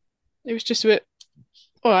yeah, It was just a bit,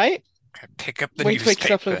 all right, pick up the way to make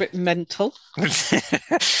yourself a newspaper. little bit mental.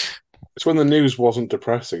 It's when the news wasn't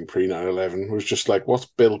depressing pre 9/11. It was just like, what's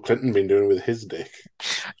Bill Clinton been doing with his dick?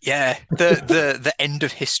 Yeah, the end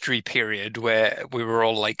of history period where we were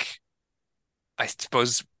all like, I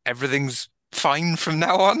suppose everything's fine from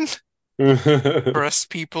now on for us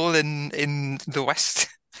people in the West.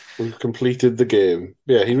 We've completed the game.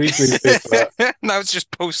 Yeah, he reads the newspaper. Now it's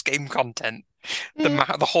just post-game content.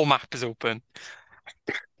 The whole map is open.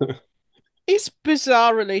 His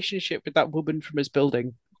bizarre relationship with that woman from his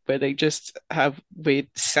building, where they just have weird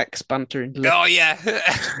sex banter and Oh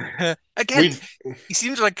yeah. Again, We- he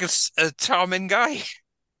seems like a charming guy.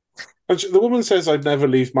 And the woman says, "I'd never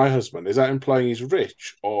leave my husband." Is that implying he's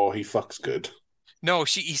rich or he fucks good? No,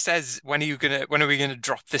 he says, when are we gonna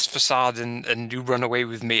drop this facade and you run away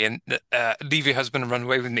with me and leave your husband and run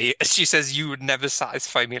away with me? She says you would never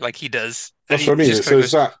satisfy me like he does. That's And what I he mean. just So kind of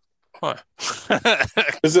is that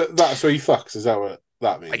goes, is it that so he fucks? Is that what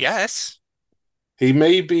that means? I guess. He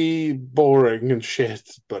may be boring and shit,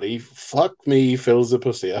 but he fills the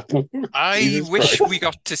pussy up. I Jesus wish Christ. we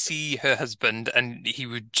got to see her husband and he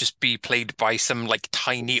would just be played by some like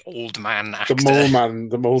tiny old man actor. The mole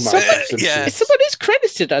man. Someone- from yeah. Simpsons. Someone is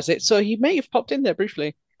credited as it, so he may have popped in there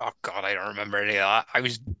briefly. Oh God, I don't remember any of that. I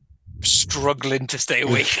was struggling to stay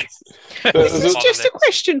awake. This is so- just a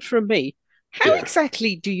question from me. How Yeah.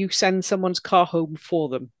 exactly do you send someone's car home for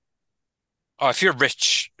them? Oh, if you're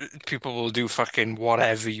rich, people will do fucking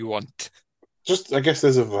whatever you want. Just, I guess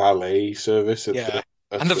there's a valet service. Yeah.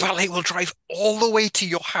 And the valet will drive all the way to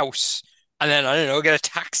your house and then, I don't know, get a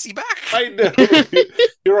taxi back. I know.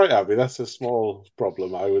 You're right, Abby. That's a small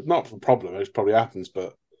problem. Not a problem. It probably happens,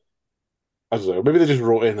 but I don't know. Maybe they just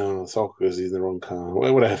wrote in on soccer's he's in the wrong car.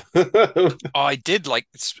 Whatever. Oh, I did like,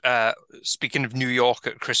 speaking of New York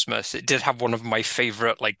at Christmas, it did have one of my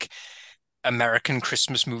favorite, like, American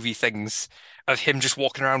Christmas movie things of him just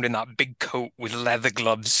walking around in that big coat with leather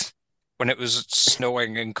gloves when it was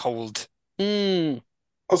snowing and cold. Mm.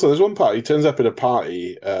 Also, there's one part. He turns up at a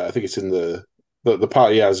party. I think it's in the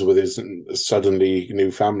party he has with his suddenly new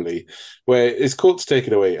family, where his coat's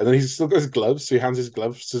taken away, and then he's still got his gloves. So he hands his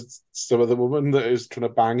gloves to some other woman that is trying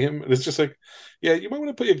to bang him, and it's just like, yeah, you might want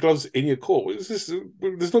to put your gloves in your coat.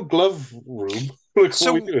 There's no glove room. Like,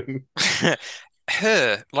 So- what are we doing?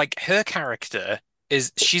 her character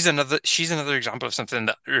she's another example of something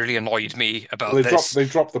that really annoyed me about this. They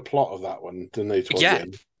dropped the plot of that one, didn't they? Towards Yeah. the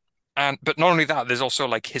end? But not only that, there's also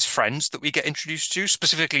like his friends that we get introduced to.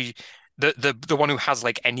 Specifically, the one who has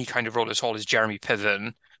like any kind of role at all is Jeremy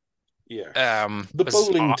Piven. Yeah. The as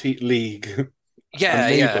bowling Ar- league. yeah,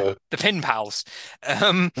 and yeah, Neighbour. the Pin Pals.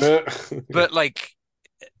 But like,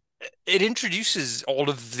 it introduces all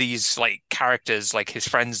of these like characters, like his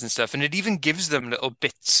friends and stuff, and it even gives them little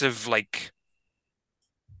bits of like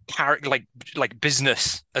like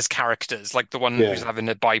business as characters, like the one Yeah. who's having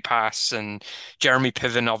a bypass, and Jeremy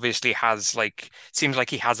Piven obviously has seems like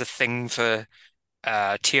he has a thing for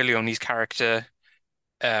Tia Leone's character.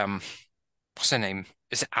 What's her name?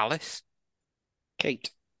 Is it Alice?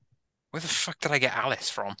 Kate. Where the fuck did I get Alice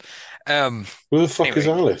from? Um, Who the fuck is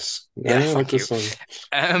Anyway. Alice? Yeah, I like fuck this you. song.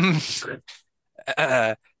 um,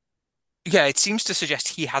 uh, yeah, it seems to suggest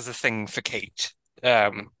he has a thing for Kate.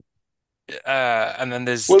 And then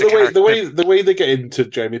there's Well, the character. the way they get into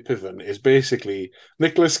Jeremy Piven is basically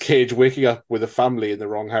Nicolas Cage waking up with a family in the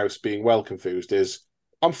wrong house, being well confused.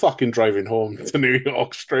 I'm fucking driving home to New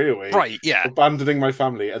York straight away, Right, yeah. abandoning my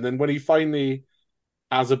family, and then when he finally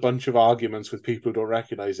has a bunch of arguments with people who don't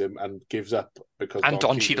recognize him and gives up because And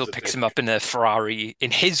Don Cheadle's Cheadle a picks dick. him up in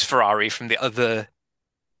his Ferrari from the other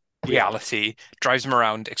reality, drives him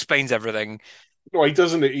around, explains everything. No, he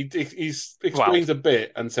doesn't. He explains a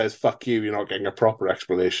bit and says, "Fuck you, you're not getting a proper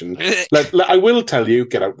explanation." I will tell you,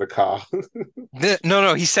 get out the car.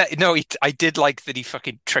 No, he said no. I did like that he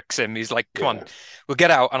fucking tricks him. He's like, "Come on, we'll get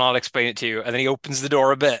out and I'll explain it to you." And then he opens the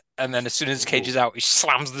door a bit, and then as soon as Cage is out, he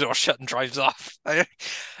slams the door shut and drives off.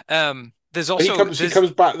 There's also He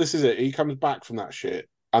comes back. This is it. He comes back from that shit,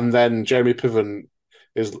 and then Jeremy Piven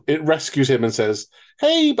rescues him and says,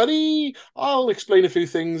 "Hey, buddy, I'll explain a few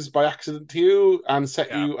things by accident to you and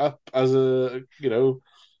set you up as a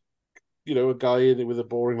a guy with a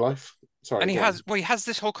boring life." Sorry, and he has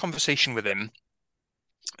this whole conversation with him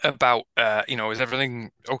about is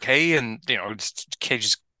everything okay? And Cage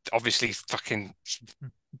is obviously fucking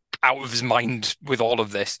out of his mind with all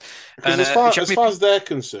of this. Because as far as they're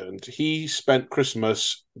concerned, he spent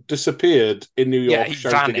Christmas disappeared in New York, he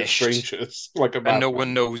shouting at vanished. strangers like a And madman. no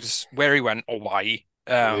one knows where he went or why.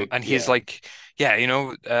 And he's like,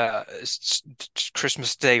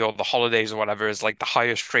 Christmas Day or the holidays or whatever is like the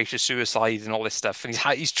highest rate of suicide and all this stuff. And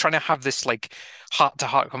he's trying to have this like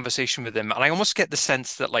heart-to-heart conversation with him. And I almost get the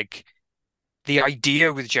sense that like the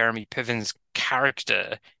idea with Jeremy Piven's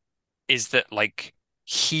character is that like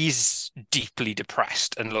he's deeply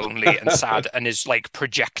depressed and lonely and sad and is like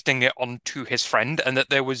projecting it onto his friend, and that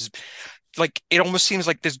there was like it almost seems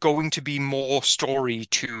like there's going to be more story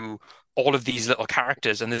to all of these little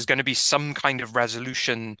characters, and there's going to be some kind of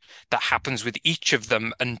resolution that happens with each of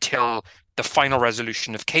them until the final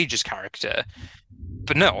resolution of Cage's character.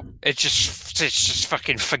 But no, it just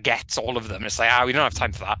fucking forgets all of them. It's like, we don't have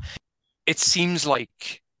time for that. It seems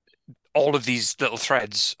like all of these little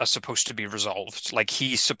threads are supposed to be resolved. Like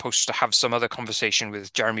he's supposed to have some other conversation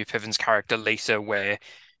with Jeremy Piven's character later where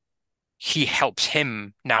he helps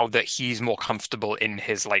him now that he's more comfortable in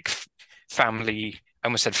his like family. I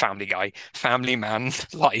almost said family guy, family man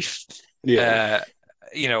life. Yeah.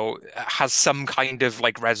 Has some kind of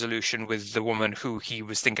like resolution with the woman who he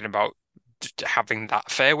was thinking about having that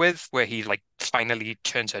affair with, where he like finally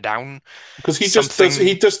turns her down because he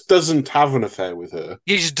just doesn't have an affair with her.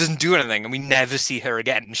 He just doesn't do anything, and we never see her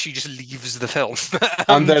again. She just leaves the film.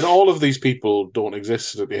 And then all of these people don't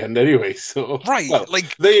exist at the end anyway. So right, well,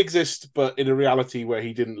 like they exist, but in a reality where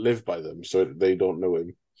he didn't live by them, so they don't know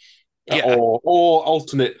him. Yeah. Or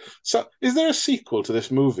alternate. So, is there a sequel to this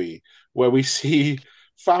movie where we see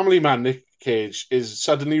family man Nick Cage is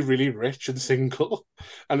suddenly really rich and single,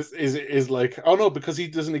 and is like, oh no, because he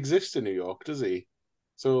doesn't exist in New York, does he?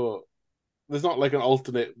 So there's not like an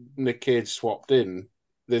alternate Nick Cage swapped in.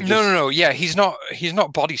 No. Yeah, he's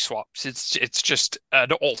not body swaps. It's just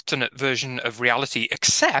an alternate version of reality,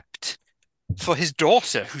 except for his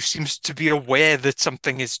daughter, who seems to be aware that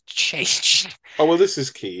something has changed. Oh well, this is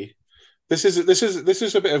key. This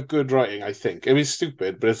is a bit of good writing, I think. I mean, it's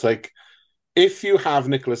stupid, but it's like, if you have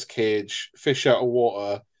Nicolas Cage fish out of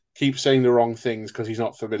water, keep saying the wrong things because he's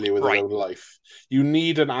not familiar with his own life, you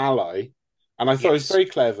need an ally. And I thought it was very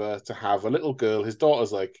clever to have a little girl. His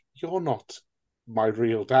daughter's like, "You're not my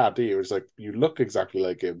real dad, are you?" It's like, "You look exactly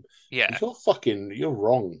like him. Yeah, you're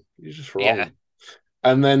wrong. You're just wrong." Yeah.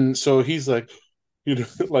 And then so he's like,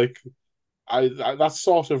 like, I that's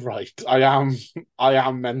sort of right. I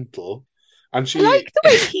am mental. And she I like the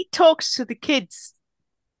way he talks to the kids.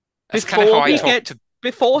 That's kind of how I talk to...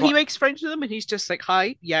 Before he makes friends with them, and he's just like,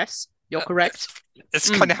 "Hi, yes, you're correct." That's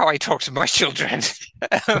kind of how I talk to my children.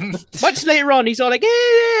 Much later on, he's all like, "Yeah,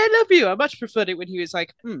 I love you." I much preferred it when he was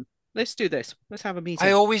like, "Let's do this. Let's have a meeting."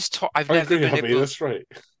 I always talk. I've never been able. That's right.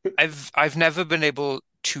 I've never been able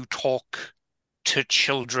to talk to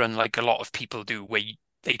children like a lot of people do, where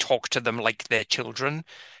they talk to them like they're children,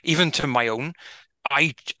 even to my own.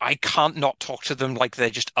 I can't not talk to them like they're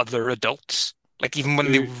just other adults. Like even when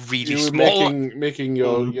So they you, were really you were small. making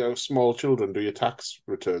your small children do your tax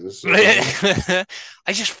returns. Or something.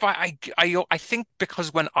 I just find I think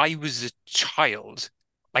because when I was a child,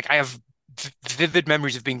 like I have vivid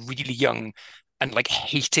memories of being really young and like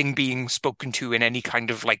hating being spoken to in any kind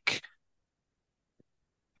of like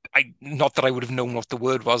I not that I would have known what the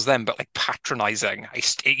word was then, but like patronizing.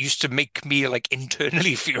 It used to make me like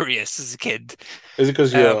internally furious as a kid. Is it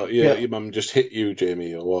because Yeah. your mum just hit you,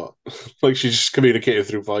 Jamie, or what? Like she just communicated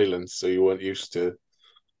through violence, so you weren't used to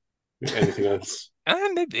anything else.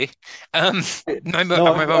 Maybe. Um,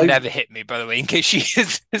 No, my mum never hit me, by the way, in case she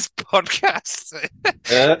hears this podcast.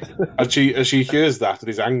 And she hears that and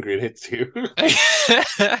is angry and hits you.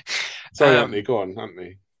 Sorry, Anthony. Go on,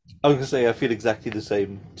 Anthony. I was gonna say I feel exactly the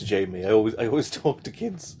same to Jamie. I always talk to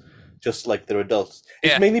kids just like they're adults.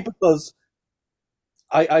 It's Yeah. mainly because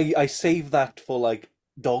I save that for like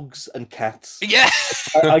dogs and cats. Yeah,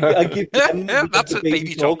 I give them that's the what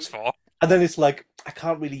baby talks for. and then it's like I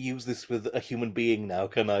can't really use this with a human being now,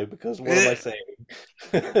 can I? Because what am I saying?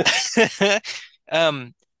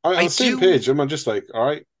 Um, On I the same do- page, am I just like, all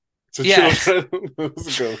right, so Yeah. children,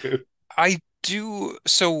 let's go. I do.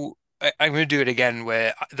 So I'm going to do it again,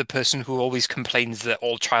 where the person who always complains that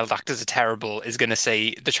all child actors are terrible is going to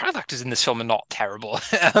say the child actors in this film are not terrible.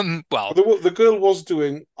 Well, The girl was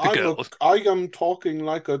doing. girl. I am talking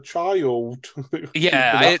like a child.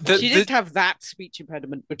 Yeah, She did have that speech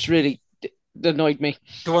impediment, which really annoyed me.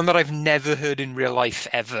 the one that I've never heard in real life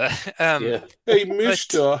ever. Yeah. Hey,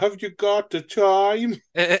 Mister, have you got the time?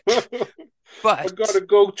 I But gotta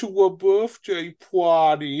go to a birthday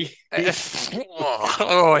party.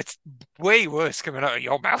 oh, it's way worse coming out of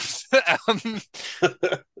your mouth.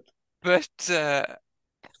 But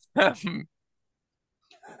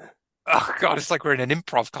oh God, it's like we're in an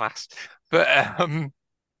improv class. But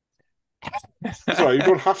Sorry, you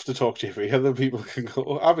don't have to talk, Jeffrey. Other people can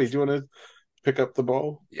go. Abby, do you want to pick up the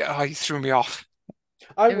ball? yeah, you threw me off.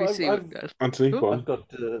 Let me see what goes. Anthony, go I've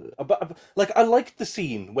on. got like I liked the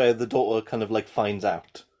scene where the daughter kind of like finds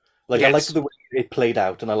out. Like I Yes. liked the way it played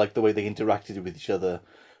out, and I liked the way they interacted with each other.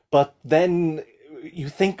 But then you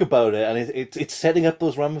think about it, and it's setting up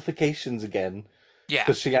those ramifications again. Yeah.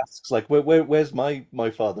 Because she asks like, where's my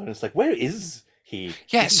father? And it's like, where is he?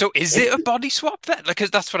 Yeah, so is it a body swap then? Like, 'cause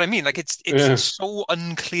that's what I mean. Like, it's Yeah. so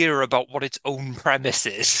unclear about what its own premise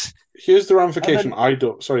is. Here's the ramification. And I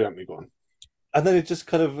don't. Sorry, Anthony, go on. And then it just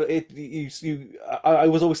kind of I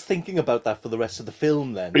was always thinking about that for the rest of the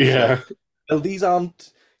film. Then It's Yeah. like, well, these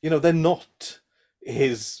aren't, they're not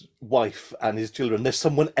his wife and his children. They're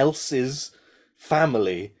someone else's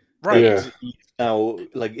family Right. Yeah. that he's now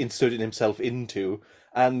like inserting himself into.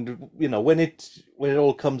 And when it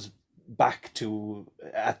all comes back to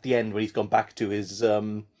at the end when he's gone back to his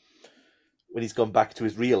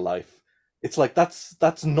real life, it's like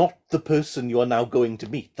that's not the person you are now going to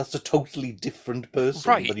meet. That's a totally different person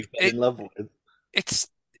Right. that you fell in love with. It's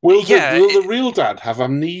Will Yeah, the real dad have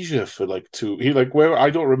amnesia for like two? Where I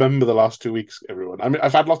don't remember the last 2 weeks. Everyone, I mean,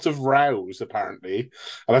 I've had lots of rows apparently,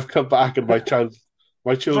 and I've come back and my children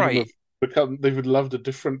Right. have become. They've loved a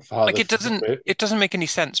different father. like it doesn't make any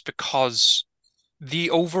sense because the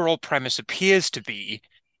overall premise appears to be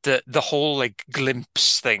that the whole like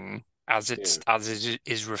glimpse thing, as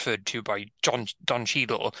is referred to by Don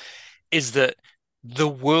Cheadle, is that the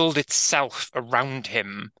world itself around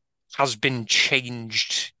him has been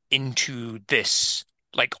changed into this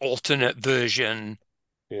like alternate version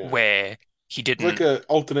Yeah. where he didn't. Like an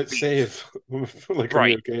alternate save, like a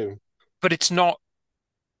Right. real game. But it's not.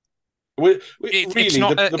 Really, It's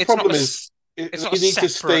not. the problem is it's you not a need to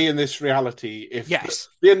separate- stay in this reality. If Yes.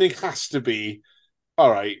 the ending has to be,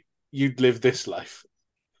 all right, you'd live this life.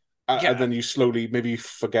 Yeah. And then you slowly maybe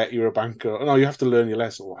forget you're a banker. No, you have to learn your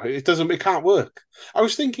lesson. It can't work. I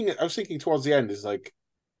was thinking towards the end is like,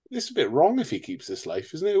 this is a bit wrong if he keeps this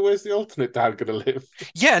life, isn't it? Where's the alternate dad going to live?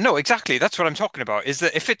 Yeah, no, exactly. That's what I'm talking about. Is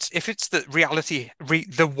that if it's the reality,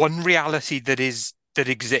 the one reality that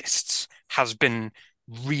exists has been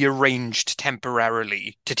rearranged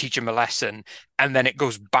temporarily to teach him a lesson, and then it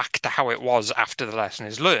goes back to how it was after the lesson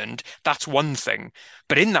is learned, that's one thing.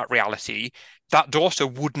 But in that reality, that daughter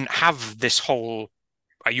wouldn't have this whole,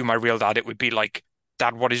 "Are you my real dad?" It would be like,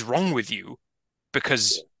 "Dad, what is wrong with you?"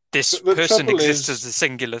 Because this The person trouble exists is, as a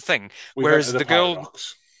singular thing. We've Whereas entered a the girl,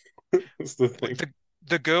 paradox. That's the thing.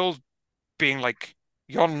 the girl being like,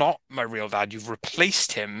 "You're not my real dad, you've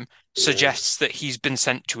replaced him," suggests that he's been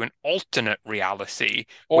sent to an alternate reality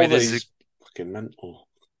where All there's these fucking mental.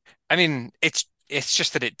 I mean, it's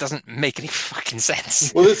just that it doesn't make any fucking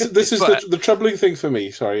sense. Well, this is But- the troubling thing for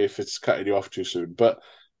me. Sorry if it's cutting you off too soon, but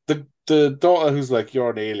the daughter who's like,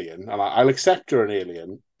 you're an alien, and I'll accept you're an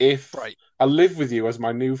alien if Right. I'll live with you as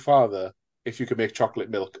my new father if you can make chocolate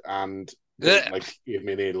milk and don't Ugh. like give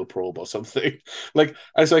me an anal probe or something. Like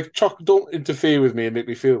I was like, don't interfere with me and make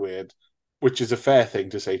me feel weird, which is a fair thing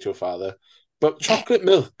to say to a father. But chocolate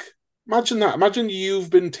milk, imagine that. Imagine you've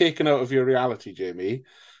been taken out of your reality, Jamie,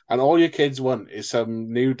 and all your kids want is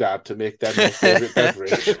some new dad to make them their favorite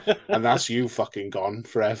beverage, and that's you fucking gone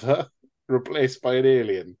forever, replaced by an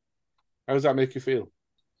alien. How does that make you feel?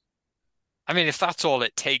 I mean, if that's all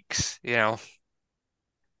it takes,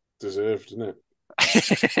 Deserved, isn't it?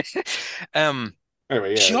 Um,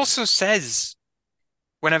 Anyway, she yeah, also says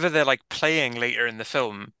whenever they're like playing later in the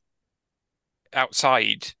film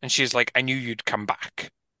outside, and she's like, "I knew you'd come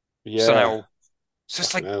back." So yeah. now, so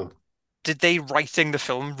it's Fucking like, hell. did they writing the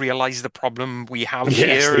film realize the problem we have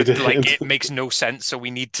Yes, here? they And like, did. it makes no sense, so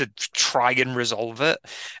we need to try and resolve it.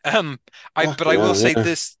 But Fucking I will hell, say yeah.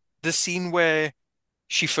 this: the scene where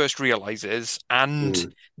she first realizes, and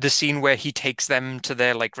Mm, the scene where he takes them to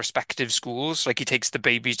their like respective schools, like he takes the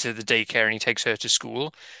baby to the daycare and he takes her to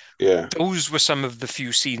school. yeah. Those were some of the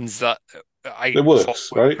few scenes that I It thought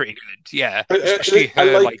works, were right? pretty good. Yeah, I, especially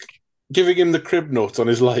her like like, giving him the crib notes on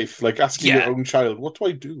his life, like asking your yeah, own child, "What do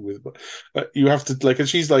I do with?" You have to like, and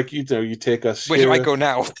she's like, you take us where do I here. go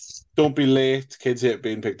now? Don't be late. Kids hate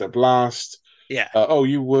being picked up last. Yeah. Oh,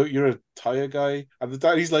 you're a tire guy, and the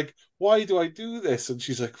dad he's like, "Why do I do this?" And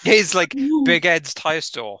she's like, It's like "Ooh." Big Ed's tire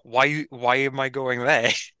store. Why am I going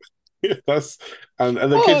there? That's and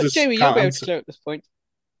the kids Oh, just Jamie, you'll can't be able to answer. clear up this point.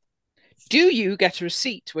 Do you get a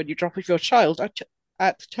receipt when you drop off your child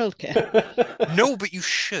at childcare? No, but you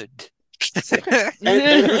should.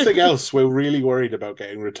 Everything else, we're really worried about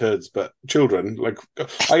getting returns, but children, like,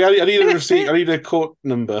 I need a receipt, I need a coat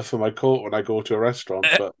number for my coat when I go to a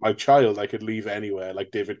restaurant, but my child, I could leave anywhere,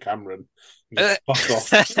 like David Cameron, and just fuck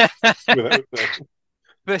off without the.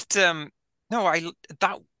 But no, I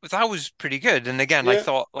that that was pretty good. And again, I Yeah,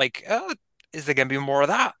 thought like, is there gonna be more of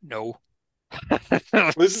that? No.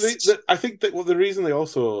 I think that the reason they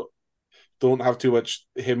also don't have too much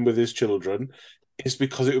him with his children is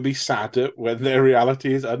because it would be sadder when their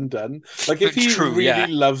reality is undone. Like if he True, really yeah.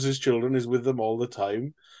 loves his children, is with them all the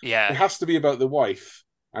time, it Yeah. has to be about the wife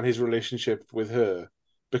and his relationship with her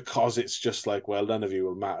because it's just like, well, none of you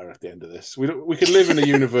will matter at the end of this. We could live in a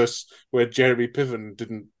universe where Jeremy Piven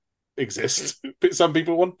didn't exist. Some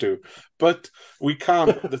people want to, but we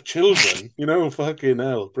can't. The children, fucking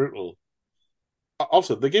hell, brutal.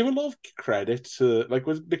 Also, they gave a lot of credit to, like,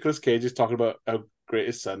 when Nicolas Cage is talking about how great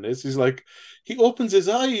his son is. He's like, he opens his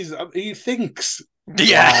eyes and he thinks,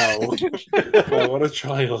 Yeah. wow, wow, what a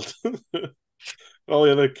child. All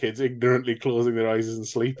the other kids ignorantly closing their eyes and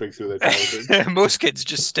sleeping through their childhood. Most kids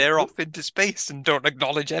just stare off into space and don't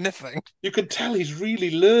acknowledge anything. You could tell he's really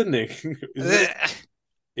learning.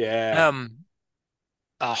 Yeah. Um,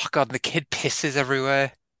 oh God, the kid pisses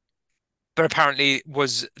everywhere. But apparently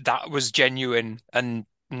that was genuine and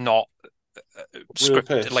not Real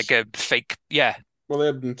scripted, like piss. a fake. Yeah, Well,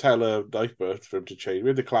 they didn't tell a diaper for him to change. We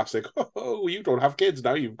had the classic, oh, you don't have kids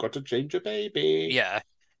now. You've got to change your baby. yeah.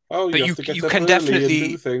 Oh, But you have you to you get up can early and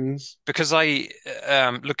do definitely, things. because I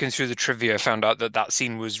looking through the trivia found out that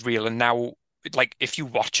scene was real, and now like if you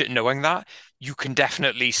watch it knowing that, you can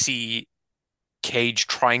definitely see Cage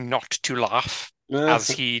trying not to laugh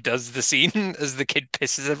as he does the scene as the kid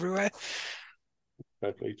pisses everywhere.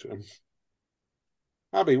 Fair play to him.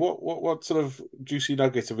 Abby, what sort of juicy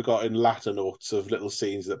nuggets have we got in latter notes of little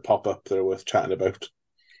scenes that pop up that are worth chatting about?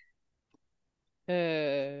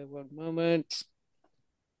 One moment.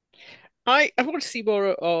 I want to see more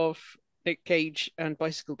of Nick Cage and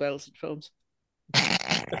bicycle bells in films.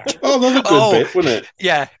 Oh, another good Oh, bit, wasn't it?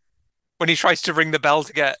 yeah. When he tries to ring the bell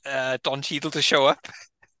to get Don Cheadle to show up.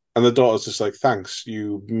 And the daughter's just like, "Thanks,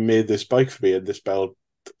 you made this bike for me, and this bell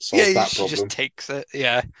solved Yeah, that she just problem." takes it.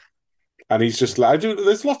 Yeah. And he's just like, "I do."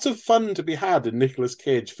 There's lots of fun to be had in Nicolas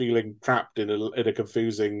Cage feeling trapped in a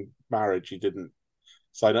confusing marriage he didn't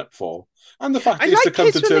sign up for, and the fact I he has to liked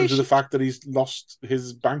come to his terms with the relation. fact that he's lost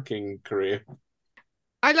his banking career.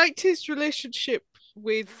 I liked his relationship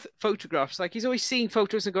with photographs. Like he's always seeing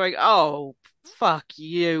photos and going, "Oh, fuck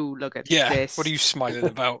you! Look at Yeah. What are this." you smiling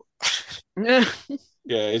about?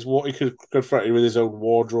 Yeah, is what he could confronted with his own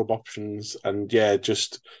wardrobe options, and yeah,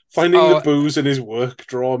 just finding the Oh, booze in his work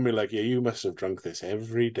drawing me like, yeah, you must have drunk this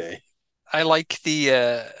every day. I like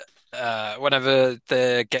the whenever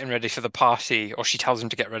they're getting ready for the party, or she tells him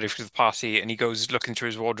to get ready for the party, and he goes looking through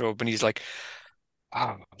his wardrobe and he's like,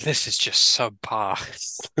 "Oh, this is just subpar."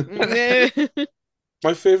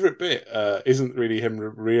 My favorite bit isn't really him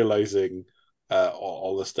realizing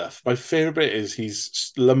all the stuff. My favorite bit is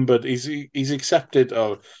he's lumbered. He's accepted.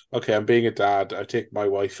 Oh, okay, I'm being a dad. I take my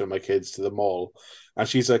wife and my kids to the mall, and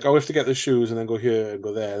she's like, "Oh, we have to get the shoes and then go here and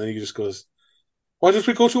go there." And then he just goes, "Why don't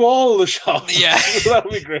we go to all the shops? Yeah. That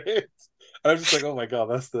would be great." And I'm just like, "Oh my god,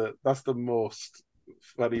 that's the most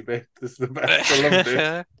funny bit. This is the best. I loved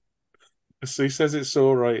it." So he says it's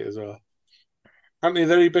so right as well. Anthony, are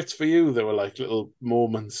there any bits for you that were like little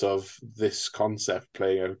moments of this concept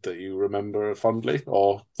playing out that you remember fondly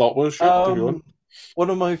or thought was shit, if you want?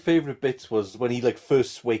 One of my favorite bits was when he like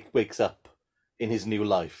first wakes up in his new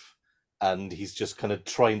life, and he's just kind of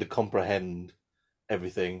trying to comprehend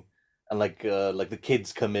everything, and like the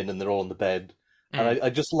kids come in and they're all in the bed, and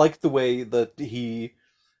I just like the way that he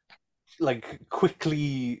like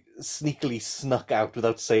quickly, sneakily snuck out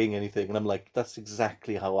without saying anything, and I'm like, that's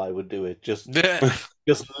exactly how I would do it. Just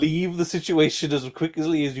leave the situation as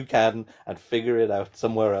quickly as you can and figure it out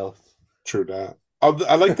somewhere else. True that.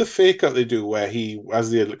 I like the fake out they do where he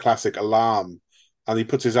has the classic alarm and he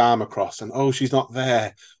puts his arm across and, oh, she's not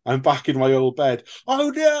there. I'm back in my old bed.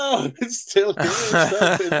 Oh no, it's still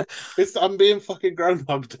here. I'm being fucking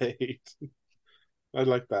Groundhog Day. I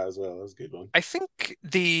like that as well. That's a good one. I think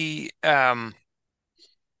the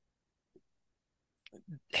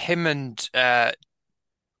him and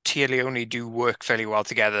Tia Leone do work fairly well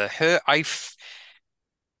together. I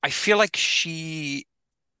feel like she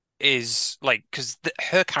is like, because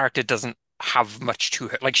her character doesn't have much to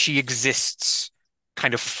her. Like she exists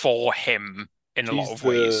kind of for him in a lot of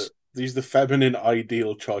ways. He's the feminine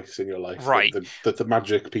ideal choice in your life, right? That the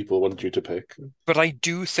magic people want you to pick. But I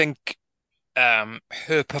do think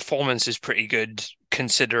her performance is pretty good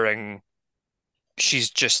considering she's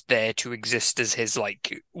just there to exist as his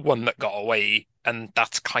like one that got away, and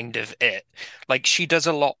that's kind of it. Like she does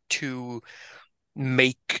a lot to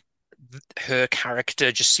make her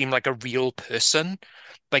character just seem like a real person.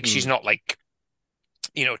 Like she's not like,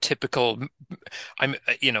 typical. I'm,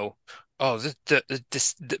 oh,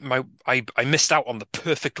 I missed out on the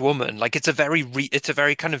perfect woman. Like it's a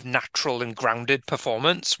very kind of natural and grounded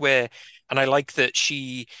performance and I like that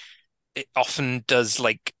it often does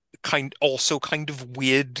like kind of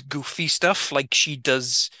weird, goofy stuff. Like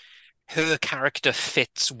her character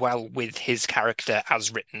fits well with his character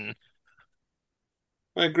as written.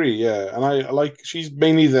 I agree, yeah. And I like she's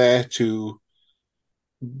mainly there to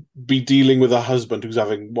be dealing with a husband who's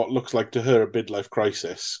having what looks like to her a midlife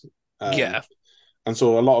crisis. Yeah. And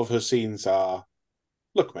so a lot of her scenes are,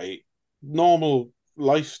 look, mate, normal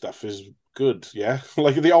life stuff is good, yeah?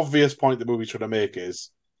 Like the obvious point the movie's trying to make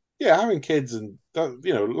is, yeah, having kids and,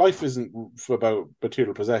 life isn't about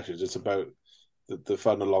material possessions. It's about the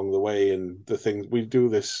fun along the way and the things we do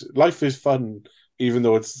this. Life is fun, even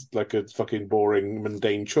though it's like a fucking boring,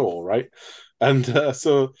 mundane chore, right? And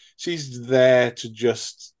so she's there to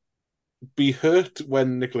just be hurt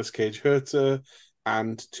when Nicolas Cage hurts her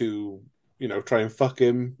and to, try and fuck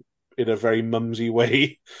him in a very mumsy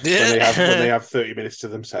way when they have 30 minutes to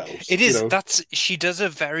themselves. It is she does a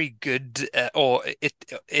very good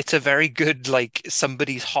it's a very good like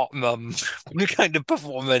somebody's hot mum kind of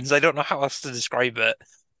performance. I don't know how else to describe it.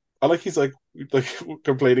 I like he's like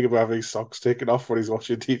complaining about having socks taken off when he's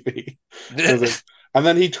watching TV. And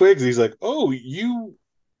then he twigs. He's like, "Oh, you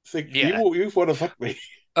think you want to fuck me?"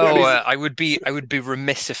 Oh, I would be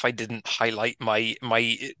remiss if I didn't highlight my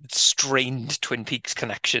strained Twin Peaks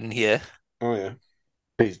connection here. Oh yeah,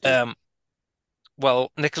 please do.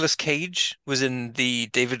 Well, Nicolas Cage was in the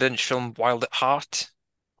David Lynch film Wild at Heart,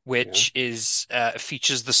 which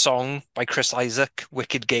features the song by Chris Isaak,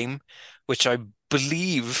 "Wicked Game," which I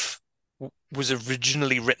believe was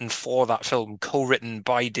originally written for that film, co-written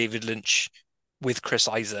by David Lynch with Chris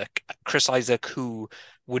Isaak. Chris Isaak, who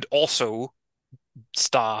would also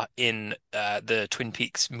star in the Twin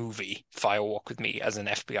Peaks movie Fire Walk with Me as an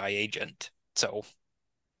FBI agent. So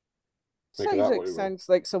sounds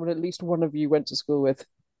like someone at least one of you went to school with.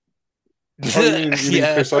 Oh, you mean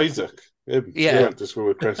Chris Isaak? Yeah. You went to school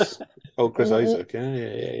with Chris. Oh, Chris Isaak.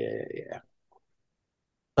 Yeah.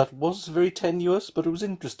 That was very tenuous, but it was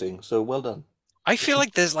interesting. So well done. I feel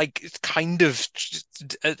like there's like kind of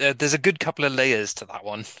there's a good couple of layers to that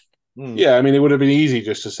one. Yeah, I mean, it would have been easy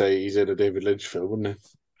just to say he's in a David Lynch film, wouldn't it?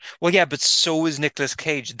 Well, yeah, but so is Nicolas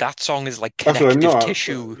Cage. That song is like connective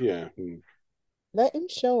tissue. Yeah. Let him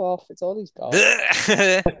show off. It's all he's got.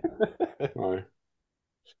 Right.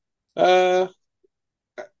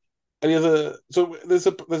 Any other? So there's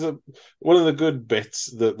a one of the good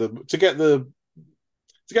bits to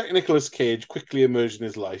get Nicolas Cage quickly emerged in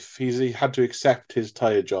his life. He had to accept his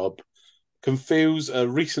tire job, confuse a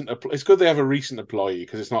recent. It's good they have a recent employee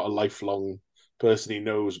because it's not a lifelong person he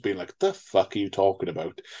knows being like, the fuck are you talking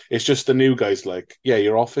about? It's just the new guy's like, yeah,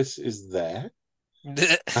 your office is there.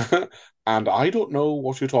 And I don't know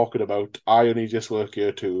what you're talking about. I only just work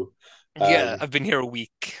here too. Yeah, Um, I've been here a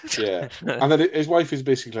week. yeah. And then his wife is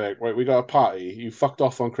basically like, right, we got a party. You fucked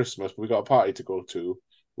off on Christmas, but we got a party to go to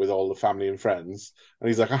with all the family and friends. And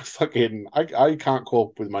he's like, I can't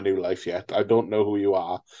cope with my new life yet. I don't know who you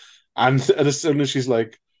are. And as soon as she's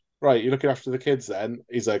like, right, you're looking after the kids then,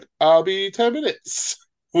 he's like, I'll be 10 minutes.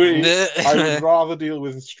 I would rather deal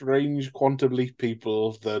with strange quantum leap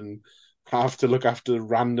people than have to look after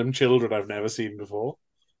random children I've never seen before.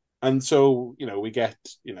 And so, we get,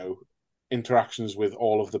 interactions with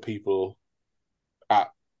all of the people at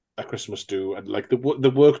a Christmas do, and like the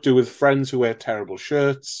work do with friends who wear terrible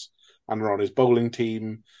shirts and are on his bowling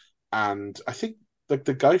team. And I think like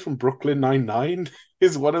the guy from Brooklyn Nine-Nine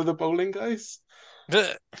is one of the bowling guys.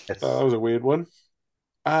 Yes. That was a weird one.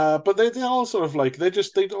 But they're all sort of like they're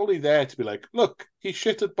only there to be like, look, he's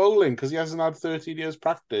shit at bowling because he hasn't had 13 years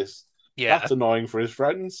practice. Yeah. That's annoying for his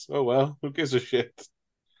friends. Oh well, who gives a shit?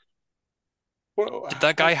 Did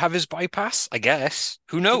that guy have his bypass? I guess.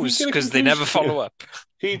 Who knows? get a Because they never conclusion? follow up.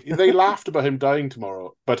 They laughed about him dying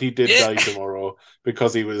tomorrow, but he did Yeah. die tomorrow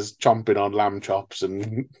because he was chomping on lamb chops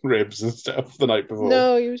and ribs and stuff the night before.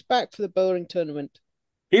 No, he was back for the bowling tournament.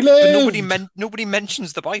 He But lived. nobody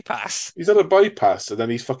mentions the bypass. He's had a bypass and then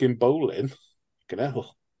he's fucking bowling. Fucking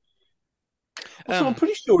hell. Also, I'm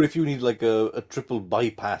pretty sure if you need like a triple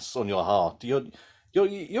bypass on your heart,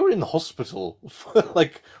 you're in the hospital for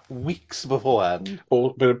like weeks beforehand.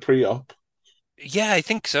 Or a bit of pre-op. Yeah, I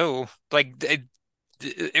think so. Like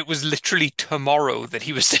it was literally tomorrow that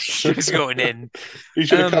he was going in. He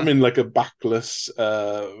should have come in like a backless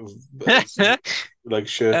like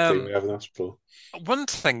shirt thing we have in the hospital. One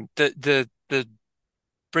thing that the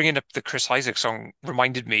bringing up the Chris Isaak song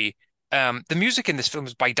reminded me, the music in this film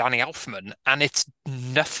is by Danny Elfman, and it's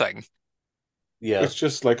nothing. Yeah, It's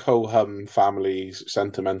just like ho-hum family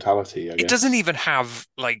sentimentality, I guess. It doesn't even have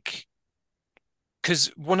like, because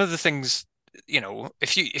one of the things,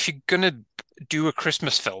 if you're gonna do a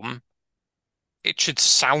Christmas film, it should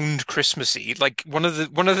sound Christmassy. Like one of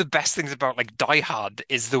the best things about like Die Hard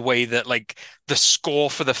is the way that like the score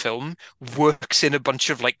for the film works in a bunch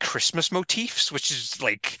of like Christmas motifs, which is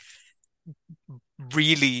like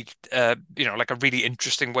really like a really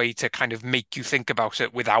interesting way to kind of make you think about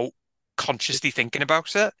it without consciously thinking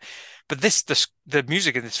about it. But the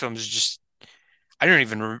music in this film is just I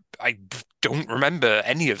don't remember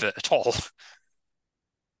any of it at all.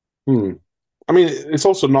 I mean, it's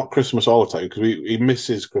also not Christmas all the time because he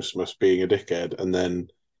misses Christmas being a dickhead, and then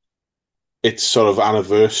it's sort of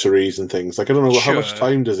anniversaries and things. Like I don't know how much Sure.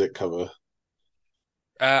 time does it cover.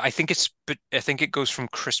 I think it goes from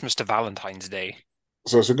Christmas to Valentine's Day.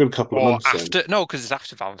 So it's a good couple of Or months then. after, no, because it's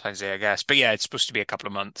after Valentine's Day, I guess. But yeah, it's supposed to be a couple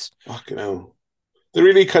of months. Fucking hell. They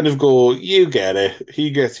really kind of go, you get it. He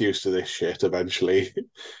gets used to this shit eventually.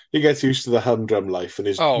 He gets used to the humdrum life and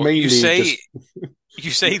is Oh, mainly just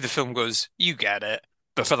you say the film goes, you get it.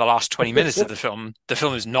 But for the last 20 minutes of the film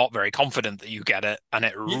is not very confident that you get it, and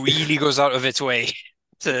it really goes out of its way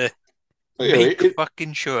to make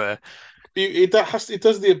fucking sure. it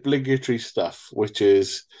does the obligatory stuff, which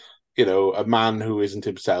is, a man who isn't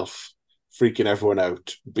himself freaking everyone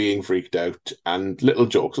out, being freaked out, and little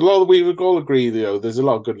jokes. We would all agree, there's a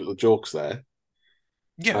lot of good little jokes there.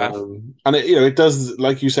 Yeah. And it does,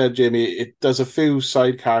 like you said, Jamie, it does a few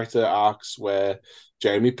side character arcs where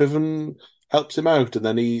Jeremy Piven helps him out, and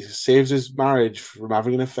then he saves his marriage from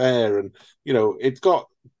having an affair, and it's got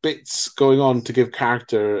bits going on to give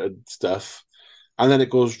character and stuff, and then it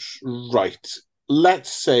goes right.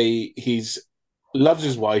 Let's say he's loves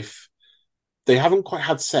his wife. They haven't quite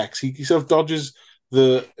had sex. He sort of dodges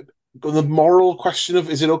the moral question of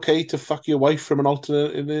is it okay to fuck your wife from an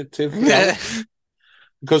alternative reality?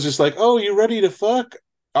 Because it's like, oh, you ready to fuck?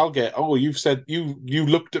 You've said you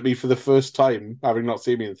looked at me for the first time, having not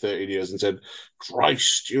seen me in 13 years, and said,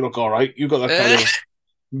 Christ, you look all right. You got that kind of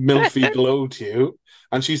milfy glow to you.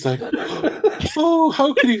 And she's like, oh,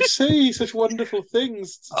 how can you say such wonderful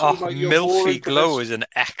things? Milfy glow is an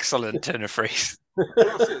excellent turn of phrase.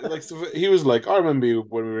 Like, he was like, I remember you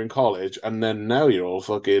when we were in college, and then now you're all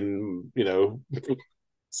fucking,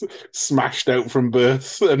 smashed out from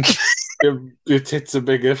birth, and your tits are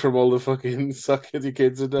bigger from all the fucking sucking your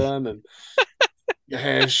kids are done, and your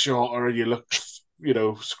hair's shorter, and you look,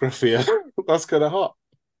 scruffier. That's kind of hot.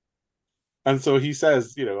 And so he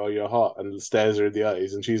says, oh, you're hot, and stares her in the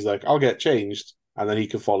eyes, and she's like, I'll get changed, and then he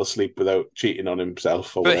can fall asleep without cheating on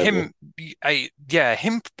himself or whatever. I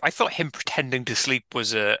thought him pretending to sleep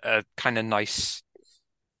was a kind of nice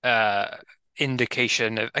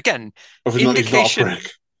indication of, again, He's not a indication.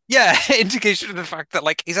 prick. Yeah, indication of the fact that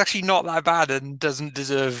like he's actually not that bad and doesn't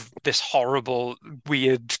deserve this horrible,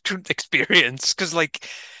 weird experience. Because like,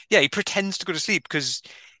 yeah, he pretends to go to sleep because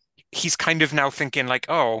he's kind of now thinking like,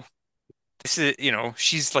 oh, this is,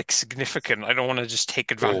 she's like significant. I don't want to just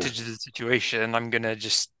take Yeah. advantage of the situation. I'm gonna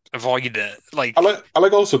just avoid it. Like, I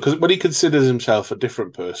like also because when he considers himself a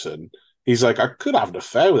different person, he's like, I could have an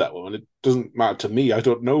affair with that woman. It doesn't matter to me. I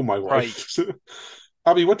don't know my wife.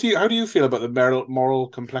 Abby, how do you feel about the moral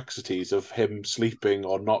complexities of him sleeping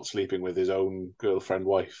or not sleeping with his own girlfriend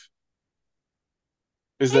wife?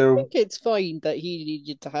 Is I there? think it's fine that he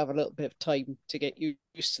needed to have a little bit of time to get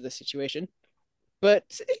used to the situation. But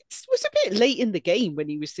it was a bit late in the game when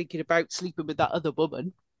he was thinking about sleeping with that other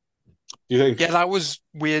woman. Do you think? yeah, that was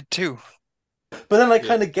weird too. But then I Yeah.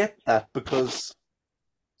 kind of get that because,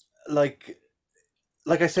 like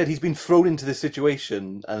I said, he's been thrown into this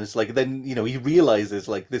situation, and it's like then he realizes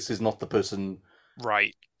like this is not the person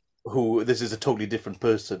Right. who this is a totally different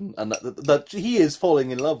person, and that he is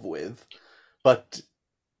falling in love with, but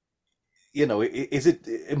is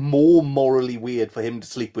it more morally weird for him to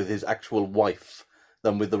sleep with his actual wife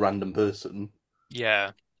than with the random person?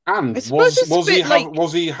 Yeah. And I suppose it's a was he bit like-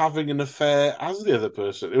 was he having an affair as the other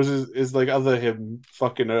person? It was his like other him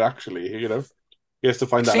fucking her actually. He has to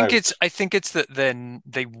find that out. I think it's that then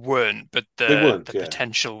they weren't, but They weren't, the yeah.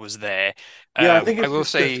 potential was there. Yeah, I think I it's will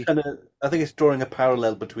just say, kind of. I think it's drawing a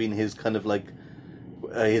parallel between his kind of like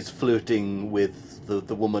his flirting with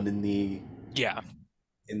the woman in the yeah,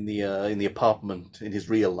 in the apartment in his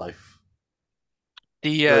real life.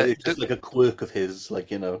 the So it's just like a quirk of his,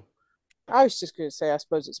 like I was just going to say, I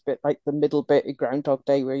suppose it's a bit like the middle bit in Groundhog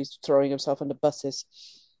Day where he's throwing himself under buses.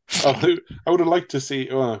 Oh, I would have liked to see.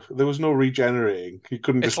 There was no regenerating. He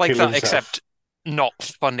couldn't it's just like kill that, himself. except not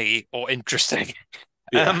funny or interesting.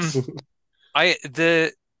 Yes. I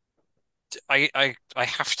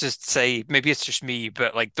have to say, maybe it's just me,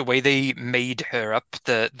 but like the way they made her up,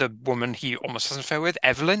 the woman he almost has an affair with,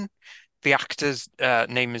 Evelyn, the actor's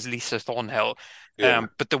name is Lisa Thornhill. Yeah.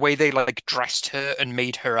 But the way they like dressed her and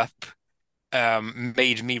made her up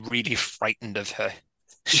made me really frightened of her.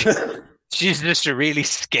 She's just a really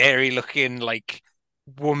scary looking like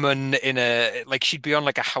woman in a like she'd be on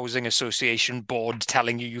like a housing association board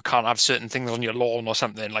telling you can't have certain things on your lawn or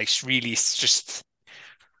something. Like really just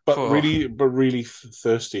but oh, really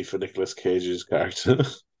thirsty for Nicolas Cage's character.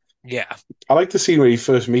 yeah. I like the scene where he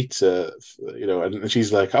first meets her, and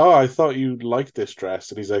she's like, "Oh, I thought you liked this dress,"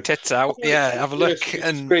 and he's like, Tits out, "Oh, yeah, have a look. it's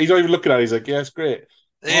And great." He's not even looking at it. He's like, "Yeah, it's great."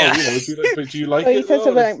 yeah. Do you like So he it? says Oh,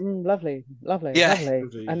 something like, lovely, lovely, Yeah.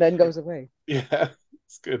 lovely, and then goes away. yeah,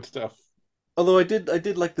 it's good stuff. Although I did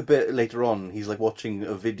like the bit later on. He's like watching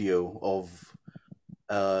a video of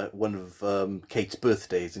one of Kate's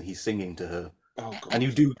birthdays, and he's singing to her. Oh god. And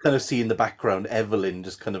you do kind of see in the background Evelyn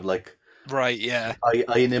just kind of like Right, yeah.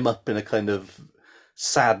 eyeing him up in a kind of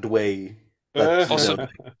sad way. That, Also,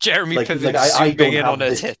 Jeremy like Piven I zooming don't in have on her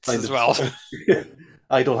this tits kind as of- well.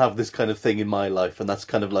 I don't have this kind of thing in my life, and that's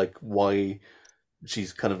kind of like why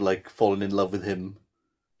she's kind of like fallen in love with him.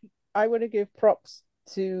 I want to give props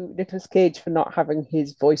to Nicolas Cage for not having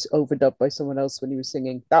his voice overdubbed by someone else when he was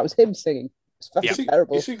singing. That was him singing. It's fucking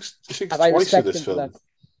terrible. He sings And I twice in respect this him for film. that.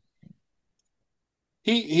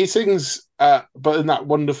 He sings, but in that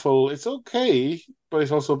wonderful, it's okay, but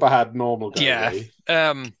it's also bad, normal guy Yeah. way.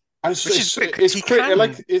 Which is weird 'cause he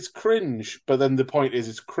can- it's cringe, but then the point is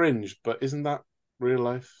it's cringe, but isn't that real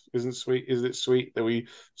life? Isn't it sweet that we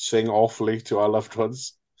sing awfully to our loved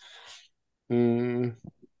ones?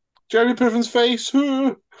 Jeremy Piven's face,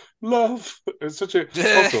 love. It's such a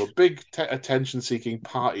also a big attention-seeking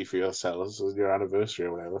party for yourselves on your anniversary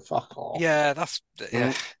or whatever. Fuck off. Yeah, that's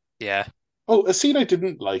yeah. Oh, a scene I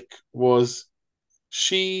didn't like was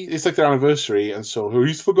it's like their anniversary, and so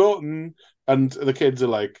he's forgotten, and the kid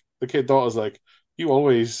daughter's like, you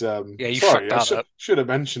always you sorry, fucked that up. should have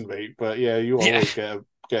mentioned me, but yeah, you always get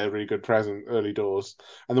a really good present early doors.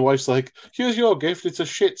 And the wife's like, here's your gift, it's a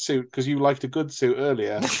shit suit because you liked a good suit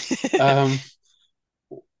earlier.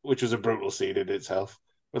 Which was a brutal scene in itself.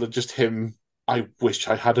 But just him, I wish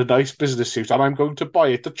I had a nice business suit and I'm going to buy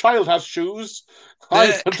it. The child has shoes. I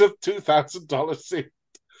want a $2,000 suit.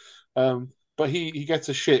 But he gets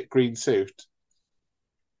a shit green suit.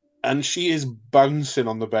 And she is bouncing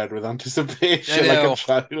on the bed with anticipation like a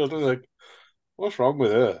child. I'm like, what's wrong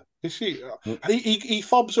with her? Is she? He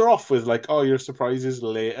fobs her off with like, "Oh, your surprise is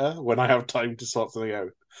later when I have time to sort something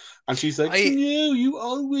out," and she's like, "No, you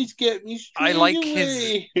always get me straight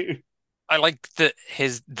away." I like that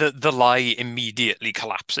the lie immediately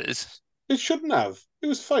collapses. It shouldn't have. It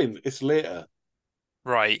was fine. It's later.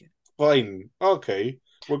 Right. fine, okay,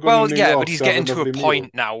 we're going Well, to New yeah, York but he's to have getting to a lovely meal.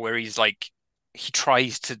 point now where he's like, he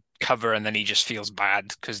tries to cover and then he just feels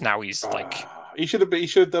bad because now he's like, He should have. He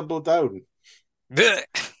should have doubled down. "Bleh."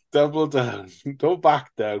 Double down. Don't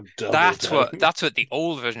back down. Double down. That's what the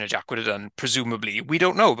old version of Jack would have done. Presumably, we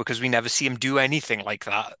don't know because we never see him do anything like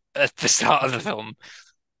that at the start of the film.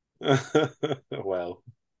 Well,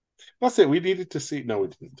 that's it. We needed to see. No, we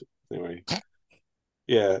didn't. Anyway,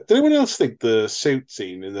 yeah. Did anyone else think the suit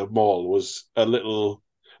scene in the mall was a little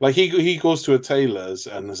like he goes to a tailor's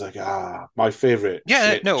and is like, my favorite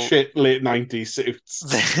Yeah, no, shit late 90s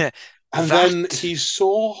suits. And then he's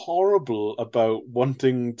so horrible about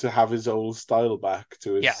wanting to have his old style back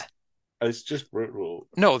to his. Yeah. It's just brutal.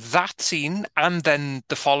 No, that scene and then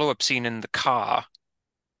the follow-up scene in the car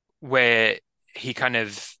where he kind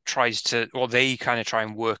of tries to, well, they kind of try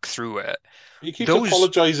and work through it. He keeps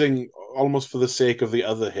apologizing almost for the sake of the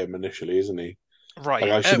other him initially, isn't he? Right.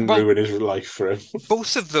 Like, I shouldn't ruin his life for him.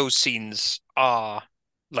 Both of those scenes are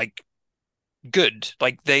like good.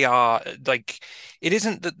 Like they are like it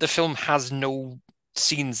isn't that the film has no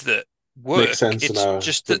scenes that work. Makes sense It's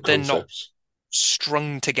just that they're not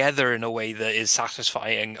strung together in a way that is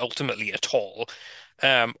satisfying ultimately at all.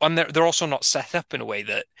 And they're also not set up in a way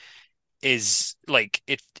that is like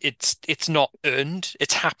it's not earned.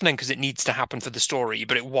 It's happening because it needs to happen for the story,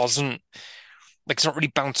 but it wasn't like it's not really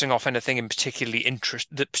bouncing off anything in particularly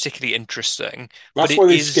interesting. That's why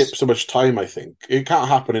they skip so much time, I think. It can't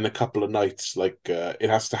happen in a couple of nights. Like it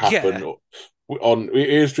has to happen on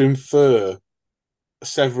Airstream for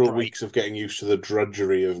several weeks of getting used to the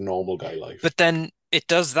drudgery of normal guy life. But then it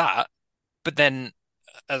does that, but then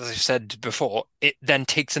as I said before, it then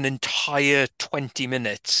takes an entire 20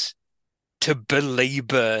 minutes to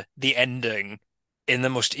belabor the ending in the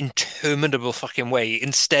most interminable fucking way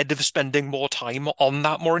instead of spending more time on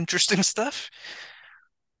that more interesting stuff.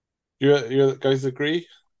 You guys agree?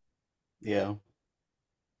 Yeah.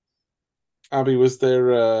 Abby, was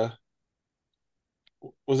there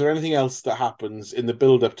anything else that happens in the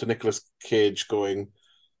build-up to Nicolas Cage going,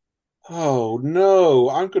 oh no,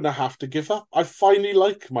 I'm going to have to give up. I finally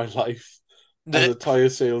like my life as a tire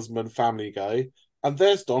salesman family guy. And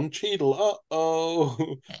there's Don Cheadle.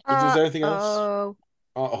 Uh-oh. Was there anything else?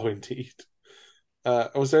 Uh-oh, indeed.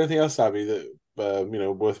 Was there anything else, Abby, that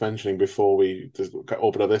worth mentioning before we just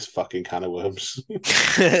open up this fucking can of worms?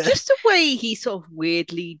 Just the way he sort of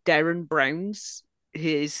weirdly Darren Brown's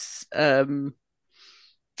his the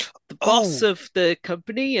boss of the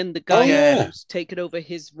company and the guy who's taken over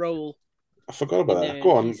his role. I forgot about that.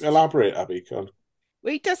 Go on, elaborate, Abby. Go on.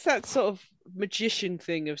 Well, he does that sort of magician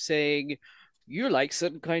thing of saying, you like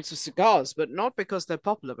certain kinds of cigars, but not because they're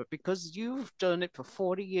popular, but because you've done it for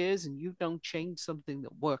 40 years and you don't change something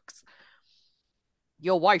that works.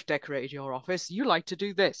 Your wife decorated your office. You like to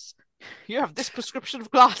do this. You have this prescription of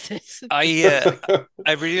glasses. I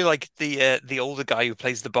really like the older guy who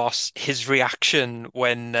plays the boss. His reaction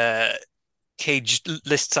when Cage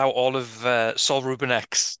lists out all of Saul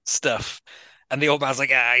Rubinek's stuff, and the old man's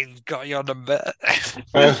like, "I got your number."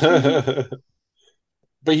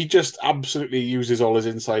 But he just absolutely uses all his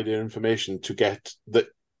insider information to get the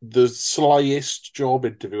slyest job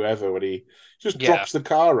interview ever. When he just drops the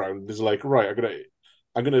car around and is like, "Right,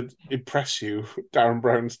 I'm gonna impress you, Darren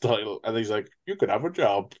Brown style," and he's like, "You could have a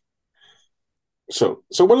job." So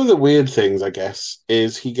one of the weird things, I guess,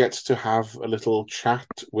 is he gets to have a little chat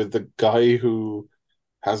with the guy who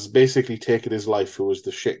has basically taken his life, who was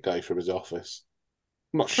the shit guy from his office.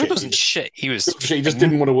 Not shit. He wasn't shit. He was. He just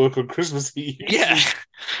didn't want to work on Christmas Eve. Yeah,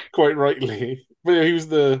 quite rightly. But he was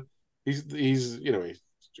the. He's. Does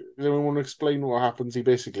anyone want to explain what happens? He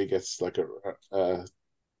basically gets like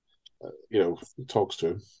talks to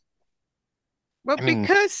him. Well,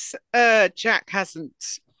 because Jack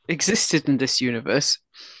hasn't existed in this universe,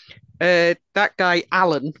 that guy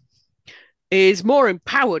Alan is more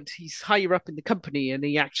empowered. He's higher up in the company, and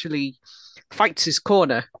he actually fights his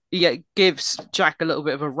corner. He gives Jack a little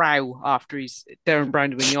bit of a row after he's Darren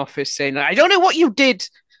Brown in the office, saying, "I don't know what you did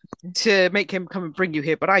to make him come and bring you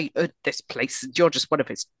here, but I earned this place, and you're just one of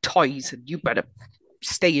his toys, and you better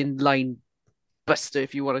stay in line, Buster,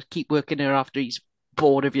 if you want to keep working here after he's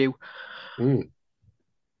bored of you."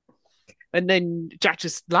 And then Jack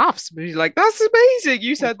just laughs. He's like, "That's amazing.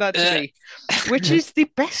 You said that to me," which is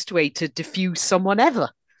the best way to diffuse someone ever.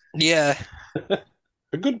 Yeah.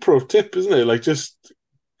 A good pro tip, isn't it? Like, just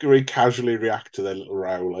very casually react to their little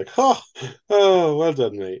row. Like, oh, well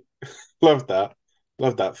done, mate. Love that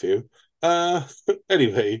for you.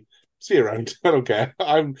 Anyway, See you around. I don't care.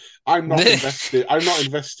 I'm not invested. I'm not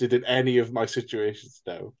invested in any of my situations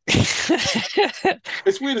now.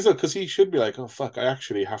 It's weird as well because he should be like, oh fuck, I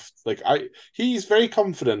actually have like I. He's very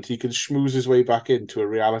confident he can schmooze his way back into a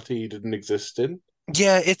reality he didn't exist in.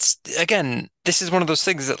 Yeah, it's again, this is one of those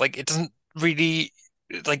things that like it doesn't really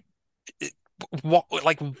like it-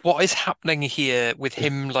 what is happening here with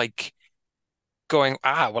him like going,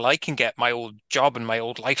 well, I can get my old job and my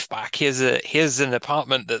old life back. Here's an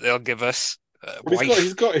apartment that they'll give us, But he's got wife,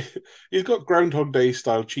 he's got he's got Groundhog Day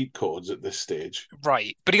style cheat codes at this stage,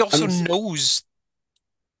 right? But he also and knows,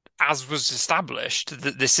 as was established,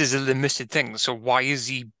 that this is a limited thing. So why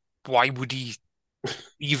would he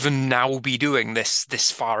even now be doing this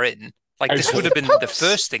far in? Like this I would have been the suppose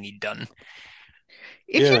first thing he'd done.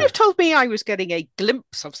 if you'd Yeah. have told me I was getting a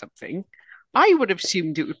glimpse of something, I would have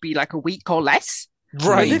assumed it would be like a week or less. But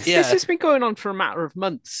Right, if this yeah. has been going on for a matter of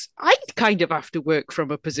months, I'd kind of have to work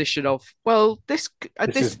from a position of, well, this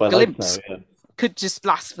This this is my life now. glimpse Yeah. could just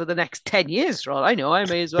last for the next 10 years, for all I know. I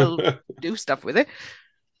may as well do stuff with it.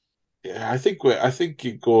 Yeah, I think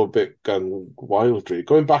you go a bit gun wild, really.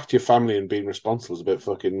 Going back to your family and being responsible is a bit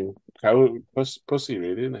fucking pussy,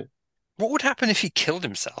 really, isn't it? What would happen if he killed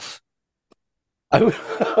himself? I was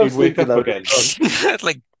He'd wake thinking up that again.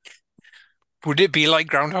 Like, would it be like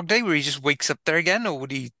Groundhog Day where he just wakes up there again, or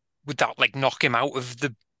would that like knock him out of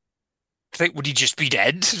the thing? Would he just be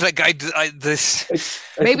dead? Like this.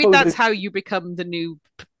 I Maybe suppose that's how you become the new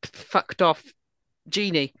fucked off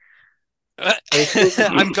genie.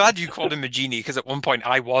 I'm glad you called him a genie because at one point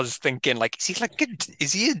I was thinking like, is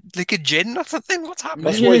he like a djinn or something? What's happening?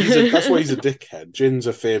 That's why he's a dickhead. Jinns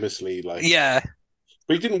are famously like, Yeah.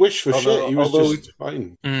 but he didn't wish for Although- shit. He was although- just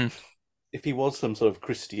fine. if he was some sort of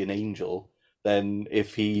Christian angel, then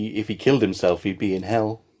if he killed himself, he'd be in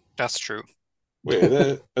hell. That's true. Wait,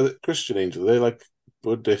 are they Christian angels? They're like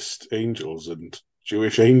Buddhist angels and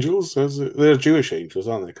Jewish angels. They're Jewish angels,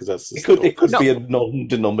 aren't they? Because that's the It could No. be a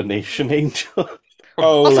non-denomination angel.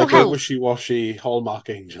 Oh, Also like a hells. wishy-washy Hallmark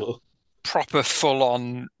angel. Proper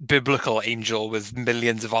full-on biblical angel with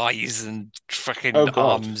millions of eyes and fucking Oh God,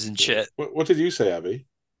 arms and shit. What did you say, Abby?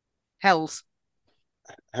 Hells.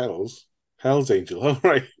 Hell's angel. Oh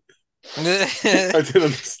right, I didn't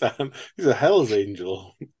understand. He's a Hell's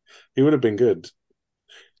angel. He would have been good.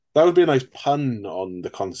 That would be a nice pun on the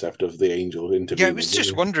concept of the angel intervening. Yeah, I was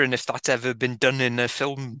just wondering if that's ever been done in a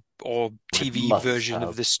film or TV must version have.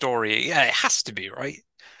 of this story. Yeah, it has to be, right?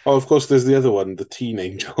 Oh, of course, there's the other one, the teen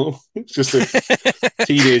angel. It's just a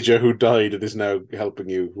teenager who died and is now helping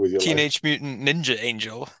you with your life. Teenage Mutant Ninja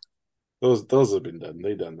Angel. Those have been done.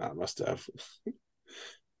 They done that. Must have.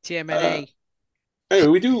 TMNA. Anyway,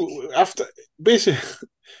 we do after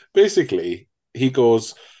basically he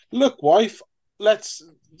goes, look, wife, let's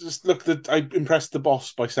just look that I impressed the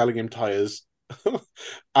boss by selling him tires.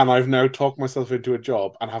 And I've now talked myself into a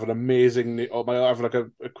job and have an amazing I have like a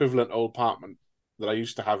equivalent old apartment that I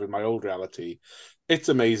used to have in my old reality. It's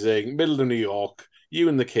amazing, middle of New York, you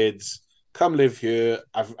and the kids, come live here.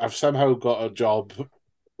 I've somehow got a job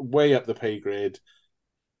way up the pay grade.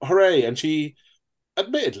 Hooray. And she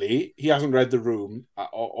admittedly, he hasn't read The Room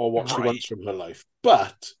or what she Right. wants from her life,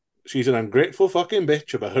 but she's an ungrateful fucking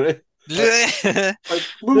bitch about it. Like,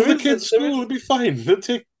 move the kids' school, it'll be fine. It'll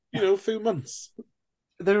take, a few months.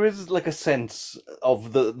 There is like a sense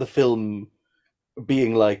of the film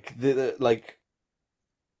being like like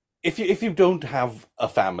if you don't have a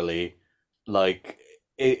family like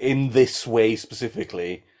in this way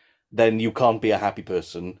specifically, then you can't be a happy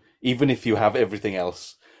person, even if you have everything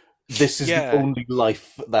else. This is Yeah. the only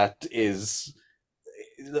life that is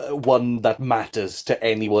one that matters to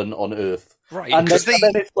anyone on Earth. Right, And because then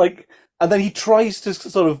it's like, and then he tries to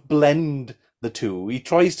sort of blend the two. He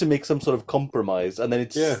tries to make some sort of compromise, and then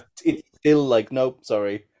it's still like, nope,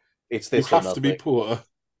 sorry, it's You this or have to be nothing. poor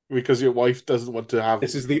because your wife doesn't want to have.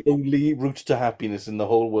 This is the only route to happiness in the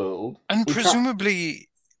whole world. and we can't- presumably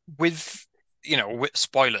with with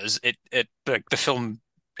spoilers, it like the film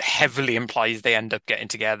heavily implies they end up getting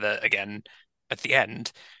together again at the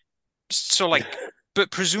end. So like,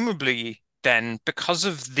 but presumably then because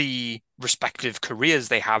of the respective careers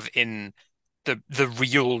they have in the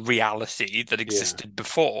real reality that existed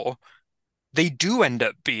before, they do end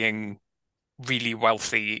up being really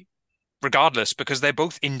wealthy regardless because they're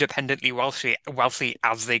both independently wealthy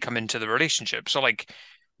as they come into the relationship. So like,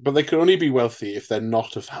 But they can only be wealthy if they're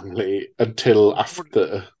not a family until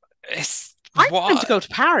after. it's I'm going to go to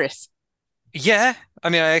Paris. Yeah, I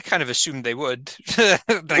mean, I kind of assumed they would. They're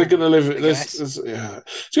going to live. Yeah.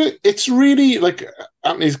 So it's really like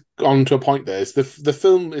Anthony's gone to a point there. Is the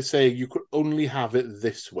film is saying you could only have it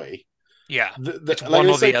this way. Yeah, it's like one or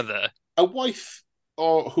it's the like other. a wife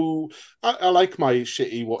or who I like my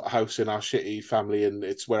shitty house in our shitty family, and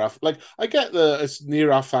it's where I get it's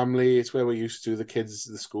near our family, it's where we're used to the kids,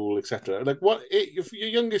 the school, etc. Like if your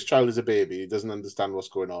youngest child is a baby, he doesn't understand what's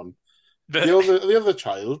going on. The other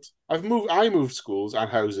child, I moved schools and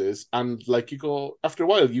houses, and like you go after a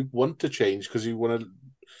while, you want to change because you want to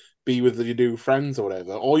be with your new friends or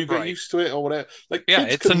whatever, or you get Right. used to it or whatever. Like Yeah,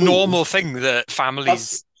 kids it's a can normal move. thing that That's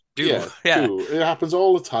families do. yeah, Yeah. do. It happens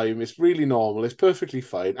all the time. It's really normal. It's perfectly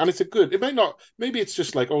fine, and it's a good. It may not. Maybe it's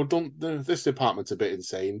just like, oh, don't. This apartment's a bit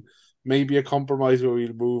insane. Maybe a compromise where we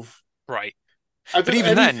move. Right. I But don't know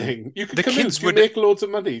even then, anything. You could the commute. kids You would make loads of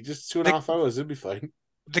money. Just 2.5 the, hours. It'd be fine.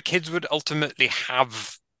 the kids would ultimately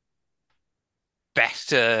have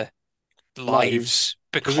better Lives, lives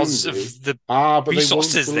because of presumably. the But they won't,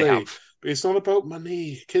 resources will they they? have. But it's not about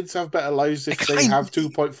money. Kids have better lives It if they kind have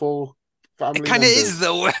 2.4 it family kind of is members.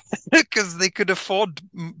 though, because they could afford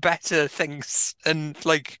better things and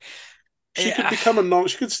like She could yeah. become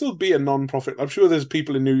she could still be a non-profit. I'm sure there's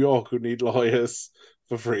people in New York who need lawyers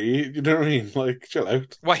for free. You know what I mean? Like, chill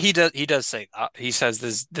out. Well, he does say that. He says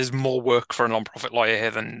there's more work for a non-profit lawyer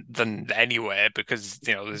here than anywhere because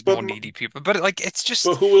there's But more needy people. But like it's but just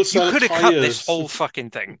who will you sell could have cut this tires? whole fucking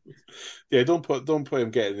thing. Yeah, don't put him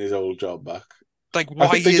getting his old job back. Like I why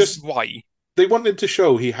think they is just why? they wanted to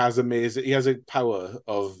show he has a power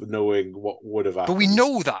of knowing what would have But we happened.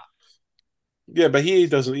 know that. Yeah, but he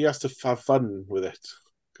doesn't. He has to have fun with it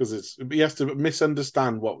because he has to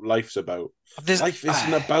misunderstand what life's about. There's Life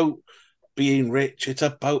isn't about being rich. It's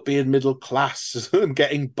about being middle class and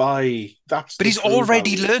getting by. That's but the he's true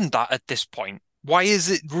already value. learned that at this point. Why is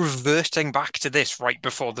it reverting back to this right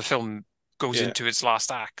before the film goes Yeah. into its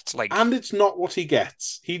last act? Like And it's not what he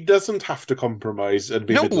gets. He doesn't have to compromise and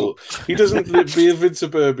be no. middle. He doesn't live in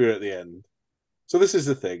suburbia at the end. So this is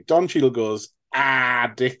the thing. Don Cheadle goes,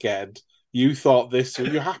 dickhead. You thought this.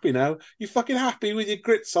 You're happy now. You fucking happy with your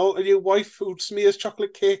grit salt and your wife who smears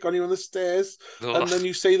chocolate cake on you on the stairs, and then Ugh.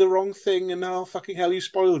 you say the wrong thing, and now fucking hell, you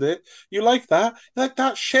spoiled it. You like that? You like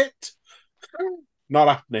that shit? Not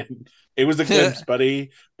happening. It was a glimpse,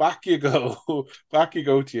 buddy. Back you go. Back you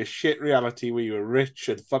go to your shit reality where you were rich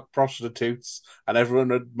and fucked prostitutes and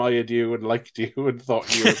everyone admired you and liked you and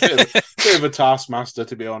thought you were bit of a taskmaster,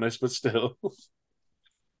 to be honest, but still.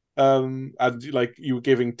 And like you were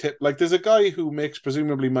giving like there's a guy who makes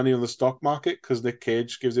presumably money on the stock market because Nick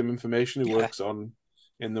Cage gives him information who Yeah. works on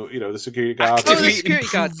in the security guard. Oh, the Actively security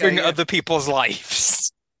guard improving guy, yeah. other people's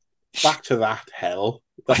lives. Back to that hell.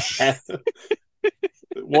 The hell.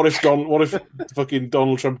 What if fucking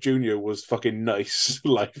Donald Trump Jr. was fucking nice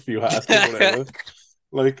life you had or whatever?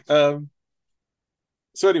 Like,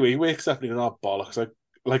 so anyway, he wakes up and he's not bollocks.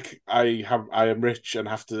 I am rich and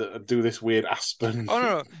have to do this weird Aspen Oh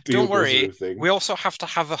no, deal don't go worry. through thing. We also have to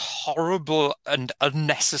have a horrible and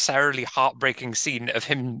unnecessarily heartbreaking scene of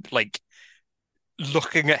him like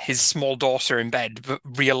looking at his small daughter in bed, but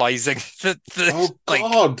realizing that the Oh like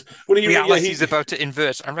God! When reality's about to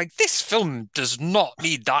invert. I'm like, this film does not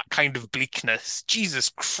need that kind of bleakness. Jesus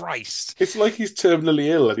Christ. it's like he's terminally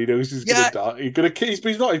ill and he knows he's Yeah. gonna die.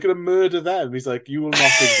 He's not. He's gonna murder them. He's like, you will not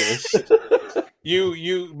exist.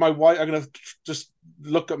 My wife. I'm gonna just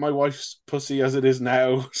look at my wife's pussy as it is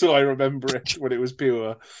now, so I remember it when it was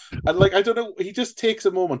pure. And like, I don't know. He just takes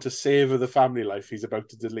a moment to savor the family life he's about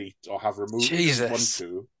to delete or have removed. He doesn't want Jesus.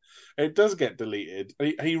 to. It does get deleted.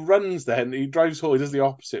 He runs. Then he drives home. He does the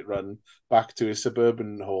opposite run back to his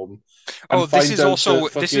suburban home. And Oh, this finds is out also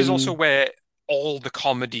that this is fucking also where all the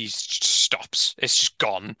comedy stops. It's just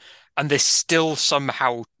gone. And there's still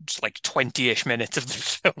somehow just like 20-ish minutes of the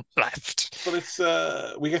film left. But it's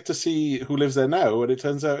we get to see who lives there now, and it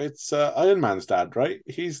turns out it's Iron Man's dad, right?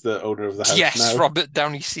 He's the owner of the house Yes, now. Robert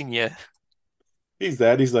Downey Sr. He's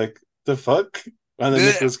there, and he's like, "The fuck?" And then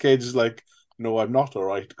Ugh. Nicolas Cage is like, "No, I'm not all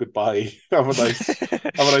right. Goodbye. Have a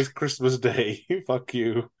nice Christmas day. Fuck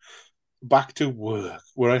you. Back to work,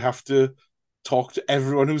 where I have to talk to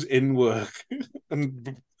everyone who's in work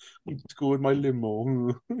and go in my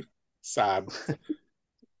limo." Sad.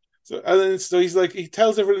 So he's like, he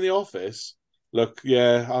tells everyone in the office, look,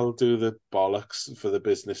 yeah, I'll do the bollocks for the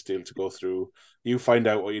business deal to go through. You find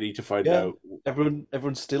out what you need to find Yeah. out.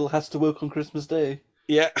 Everyone still has to work on Christmas Day.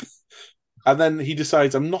 Yeah. And then he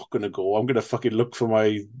decides, I'm not going to go. I'm going to fucking look for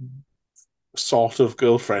my sort of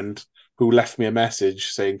girlfriend who left me a message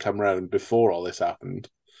saying come round before all this happened.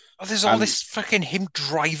 Oh, there's all And- this fucking him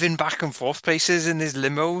driving back and forth places in his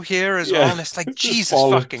limo here as Yeah. well. And it's like, Just Jesus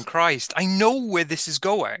bollocks. fucking Christ. I know where this is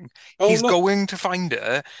going. Oh, He's look. going to find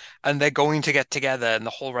her and they're going to get together and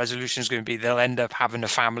the whole resolution is going to be they'll end up having a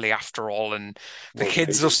family after all and the Well,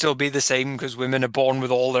 kids will maybe. still be the same because women are born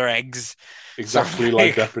with all their eggs. Exactly So,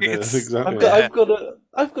 lined like, up in Earth. it's- Exactly.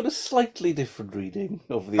 I've got a slightly different reading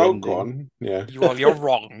of the Oh, ending. go on. Yeah. You're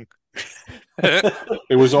wrong.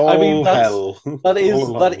 It was all I mean, that's- hell. That is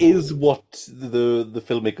All that along. is what the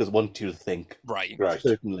filmmakers want you to think, Right. Right.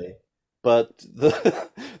 certainly. But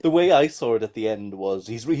the way I saw it at the end was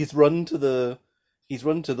he's run to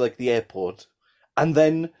like the airport, and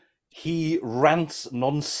then he rants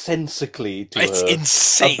nonsensically to It's her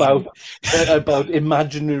insane. about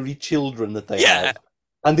imaginary children that they Yeah. have.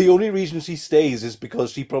 And the only reason she stays is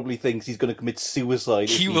because she probably thinks he's going to commit suicide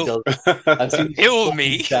if He he will does. And so he's kill fucking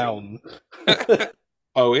me. down.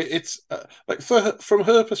 Oh, it's like from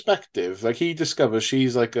her perspective, like he discovers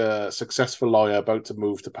she's like a successful lawyer about to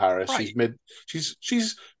move to Paris. Right.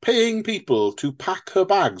 She's paying people to pack her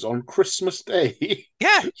bags on Christmas Day.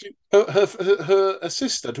 Yeah. Her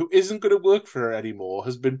assistant, who isn't going to work for her anymore,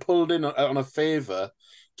 has been pulled in on a favor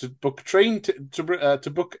to book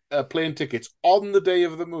to book plane tickets on the day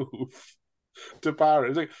of the move to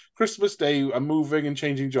Paris. Like Christmas Day, I'm moving and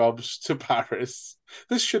changing jobs to Paris.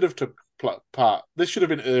 This should have took part. This should have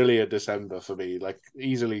been earlier December for me, like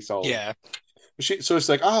easily solved. Yeah. So it's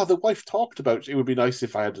like, the wife talked about it would be nice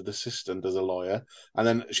if I had an assistant as a lawyer, and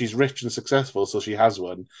then she's rich and successful, so she has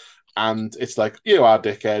one, and it's like, you are,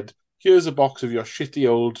 dickhead. Here's a box of your shitty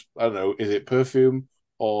old, I don't know, is it perfume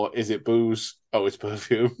or is it booze? Oh, it's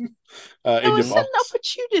perfume. There In your was an box.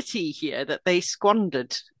 opportunity here that they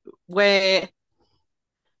squandered where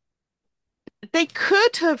they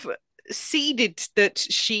could have ceded that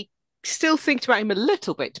she still thinks about him a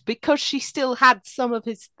little bit because she still had some of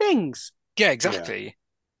his things. Yeah, exactly.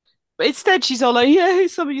 But instead, she's all like, yeah,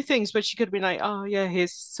 here's some of your things. But she could have been like, oh, yeah,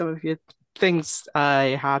 here's some of your things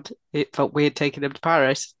I had. It felt weird taking them to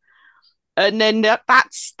Paris. And then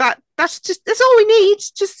that's all we need.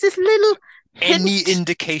 Just this little Any hint.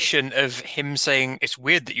 indication of him saying it's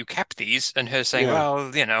weird that you kept these, and her saying, Yeah.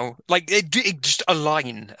 well, like just a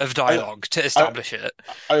line of dialogue to establish it.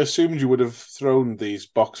 I assumed you would have thrown these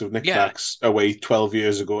box of knickknacks away 12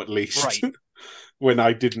 years ago at least, Right. when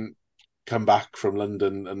I didn't come back from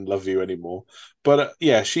London and love you anymore. But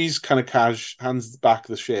yeah, she's kind of hands back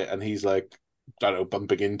the shit, and he's like, I don't know,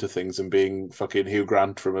 bumping into things and being fucking Hugh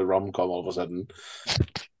Grant from a rom-com all of a sudden.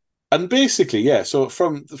 And basically, yeah. So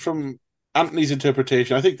from Anthony's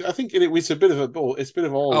interpretation, I think it's a bit of it's a bit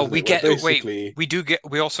of all. Oh, isn't we it? Where get basically.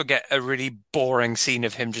 we also get a really boring scene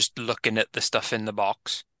of him just looking at the stuff in the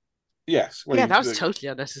box. Yes. Yeah, that was totally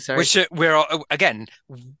unnecessary. Which again,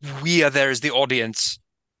 we are there as the audience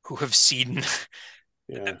who have seen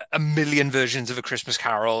Yeah. a million versions of A Christmas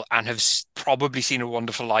Carol and have probably seen A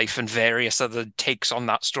Wonderful Life and various other takes on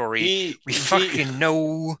that story.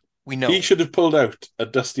 We know. He should have pulled out a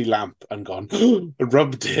dusty lamp and gone and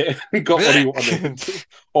rubbed it and got what he wanted,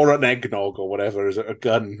 or an eggnog or whatever, is it a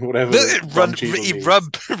gun, whatever.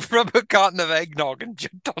 Rub a carton of eggnog and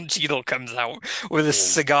Don Cheadle comes out with a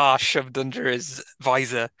cigar shoved under his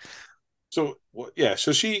visor. So yeah,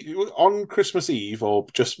 so she on Christmas Eve, or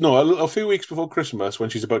just a few weeks before Christmas, when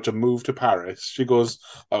she's about to move to Paris, she goes,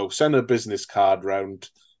 "Oh, send a business card round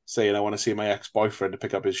saying I want to see my ex-boyfriend to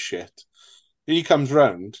pick up his shit." He comes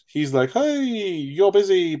round. He's like, "Hey, you're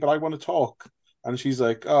busy, but I want to talk." And she's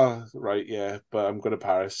like, "Oh, right, yeah, but I'm going to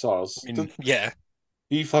Paris." Soz. Yeah.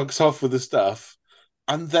 He fucks off with the stuff.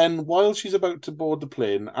 And then while she's about to board the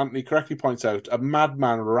plane, Anthony correctly points out a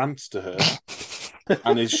madman rants to her.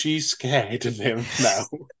 And is she scared of him now?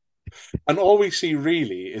 And all we see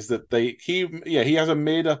really is that he has a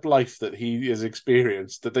made-up life that he has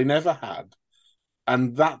experienced that they never had.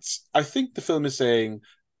 And I think the film is saying,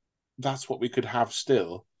 that's what we could have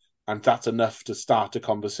still, and that's enough to start a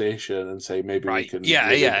conversation and say maybe we can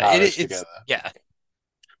live in Paris together. Yeah.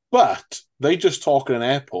 But they just talk in an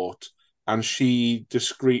airport, and she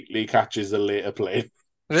discreetly catches the later plane.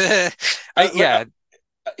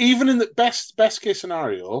 Even in the best case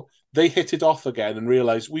scenario, they hit it off again and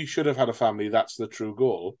realize we should have had a family. That's the true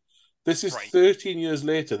goal. This is 13 years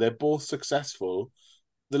later. They're both successful.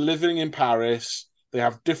 They're living in Paris. They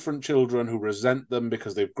have different children who resent them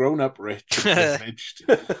because they've grown up rich and privileged.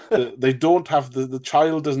 They don't have the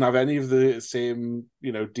child doesn't have any of the same,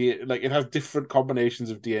 like it has different combinations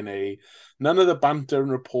of DNA. None of the banter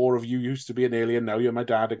and rapport of you used to be an alien, now you're my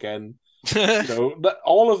dad again.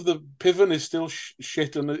 All of the Piven is still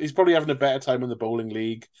shit, and he's probably having a better time in the bowling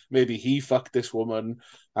league. Maybe he fucked this woman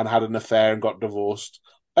and had an affair and got divorced.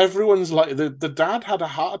 everyone's like the dad had a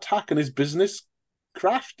heart attack and his business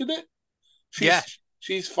crashed, did it? Yeah.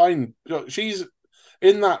 She's fine. She's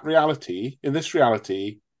in that reality, in this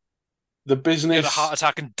reality, the He had a business, heart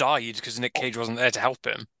attack and died because Nick Cage wasn't there to help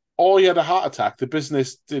him. or he had a heart attack, the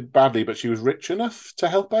business did badly, but she was rich enough to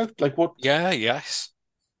help out. Like what? Yeah, yes.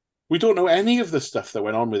 We don't know any of the stuff that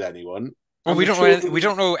went on with anyone. Well, And we the don't know children, we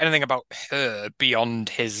don't know anything about her beyond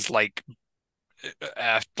his like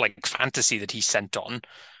fantasy that he sent on.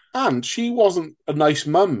 and she wasn't a nice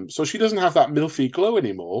mum, so she doesn't have that milfy glow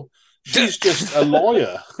anymore. She's just a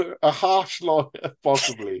lawyer, a harsh lawyer,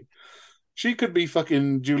 possibly. She could be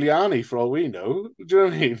fucking Giuliani for all we know. Do you know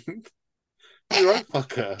what I mean? You're right,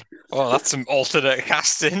 fucker. Oh, that's some alternate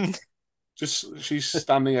casting. Just she's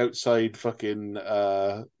standing outside fucking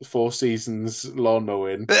Four Seasons lawn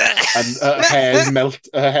mowing, and her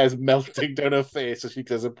hair's melting down her face as she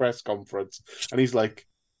does a press conference, and he's like,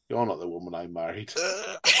 "You're not the woman I married."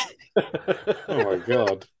 Oh my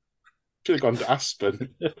god! Should have gone to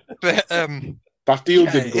Aspen. But That deal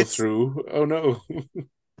yeah, didn't go it's- through. Oh no!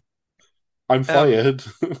 I'm fired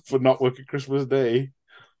for not working Christmas Day.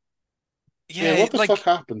 Yeah, what the like fuck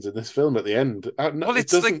happens in this film at the end? well, It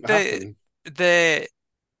it's like doesn't happen.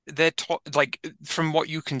 they're like from what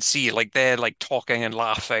you can see, like they're like talking and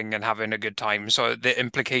laughing and having a good time. So the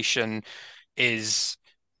implication is,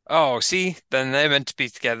 oh, see, then they're meant to be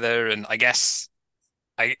together, and I guess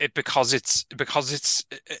because it's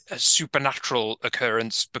a supernatural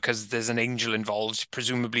occurrence because there's an angel involved.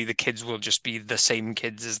 Presumably, the kids will just be the same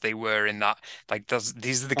kids as they were in that. Like,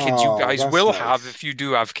 these are the kids you Oh, guys that's will nice. have if you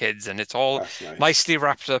do have kids, and it's all That's nice. nicely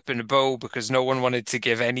wrapped up in a bow because no one wanted to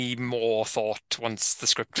give any more thought once the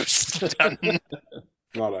script was done.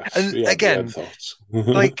 Not us. And We had again, thoughts.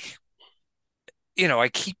 like, I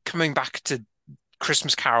keep coming back to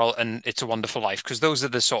Christmas Carol and It's a Wonderful Life because those are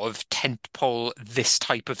the sort of tentpole this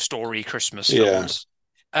type of story Christmas Yeah. films.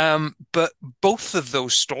 But both of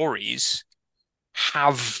those stories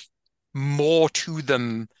have more to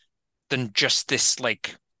them than just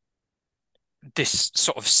this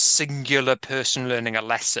sort of singular person learning a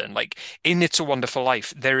lesson. Like in It's a Wonderful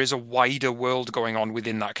Life, there is a wider world going on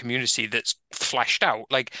within that community that's fleshed out.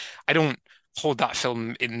 Like I don't hold that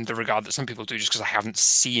film in the regard that some people do just because I haven't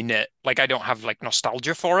seen it. Like I don't have like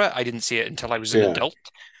nostalgia for it. I didn't see it until I was an Yeah. adult.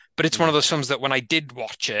 But it's one of those films that when I did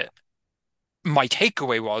watch it, my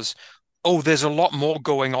takeaway was, oh, there's a lot more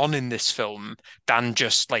going on in this film than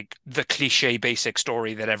just like the cliche basic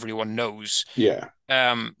story that everyone knows. Yeah.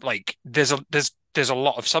 Like there's a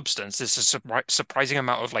lot of substance. There's a surprising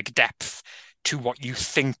amount of like depth to what you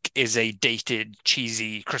think is a dated,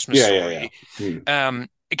 cheesy Christmas Yeah, story. yeah.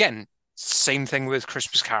 Again, same thing with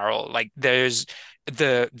Christmas Carol. Like there's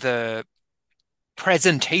the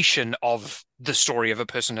presentation of the story of a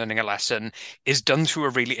person learning a lesson is done through a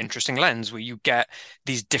really interesting lens where you get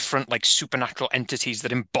these different like supernatural entities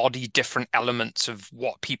that embody different elements of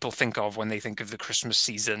what people think of when they think of the Christmas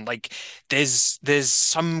season. Like there's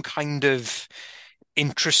some kind of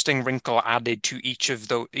interesting wrinkle added to each of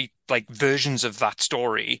the like versions of that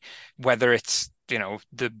story, whether it's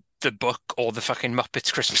the book or the fucking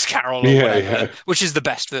Muppets Christmas Carol or Yeah, whatever, yeah. which is the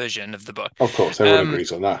best version of the book. Of course, everyone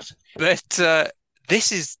agrees on that. But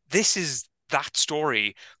this is that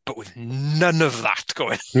story, but with none of that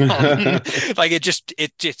going on. Like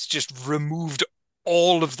it's just removed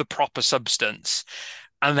all of the proper substance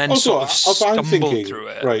and then Also, sort of I'm stumbled thinking, through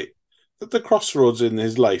it. right, at the crossroads in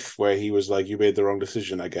his life where he was like, you made the wrong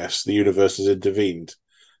decision, I guess. The universe has intervened.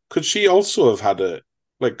 Could she also have had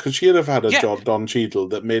could she have had a Yeah. Don Cheadle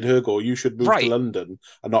that made her go, you should move Right. to London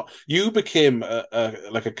and not, you became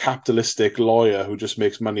like a capitalistic lawyer who just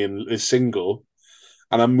makes money and is single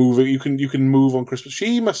and I'm moving, you can move on Christmas.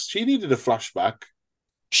 She needed a flashback.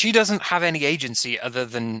 She doesn't have any agency other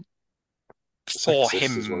than for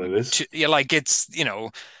Sexist is what it him is. to, yeah, like it's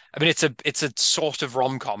I mean it's a sort of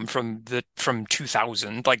rom-com from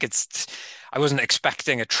 2000. Like I wasn't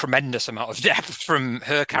expecting a tremendous amount of depth from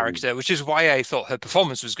her character, which is why I thought her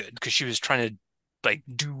performance was good because she was trying to like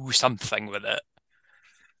do something with it.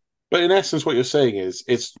 But in essence, what you're saying is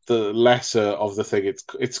it's the lesser of the thing.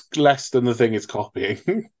 It's less than the thing it's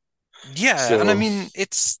copying. Yeah, and I So- mean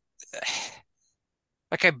it's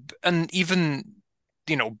like and even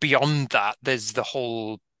beyond that, there's the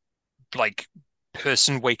whole like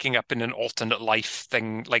person waking up in an alternate life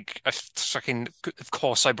thing. Like of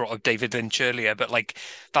course I brought up David Lynch earlier, but like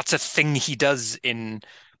that's a thing he does in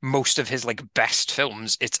most of his like best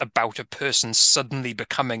films. It's about a person suddenly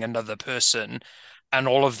becoming another person and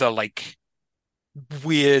all of the like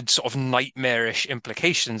weird sort of nightmarish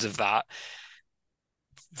implications of that.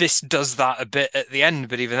 this does that a bit at the end,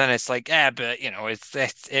 but even then it's like, but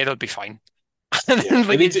it'll be fine. And Yeah.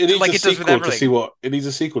 like it needs like a it does with sequel to see everything. what it needs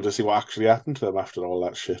a sequel to see what actually happened to them after all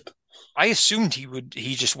that shit. I assumed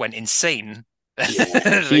he just went insane.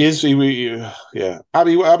 Yeah, he Like, is. Yeah,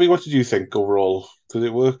 Abby, what did you think overall? Did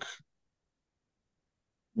it work?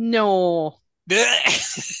 No.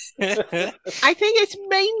 I think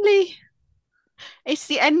it's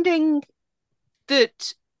the ending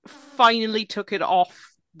that finally took it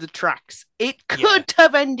off the tracks. It could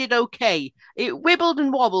have ended okay. It wibbled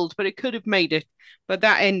and wobbled, but it could have made it. But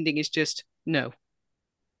that ending is just no,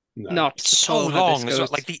 No. not It's at so all how this long as well.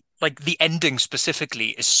 goes. Like the ending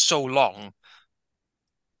specifically is so long.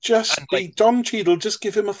 Just And like Don Cheadle, just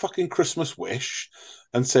give him a fucking Christmas wish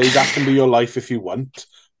and say that can be your life if you want,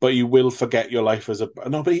 but you will forget your life as a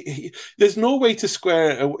no. But there's no way to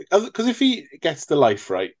square because if he gets the life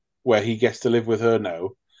right where he gets to live with her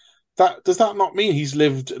now, does that not mean he's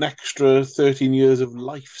lived an extra 13 years of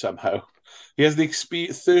life somehow? He has the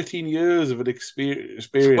 13 years of an experience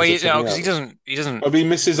well, of something because else. he doesn't I mean, he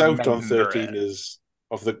misses out on remember 13 it. years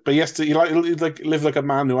of the, but he has to he like live like a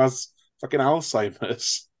man who has fucking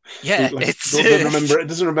Alzheimer's. Who Yeah, like it's doesn't remember it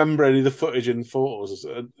doesn't remember any of the footage in photos,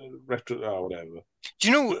 retro, whatever. Do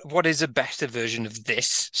you know what is a better version of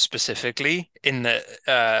this specifically in the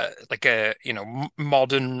like a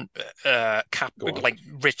modern Go on. like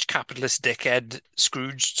rich capitalist dickhead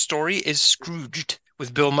Scrooge story is Scrooged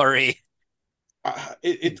with Bill Murray.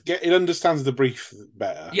 It understands the brief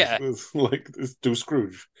better. Yeah. Like do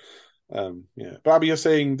Scrooge. Yeah, but Abby, you're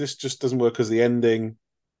saying this just doesn't work because the ending.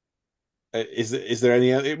 Is there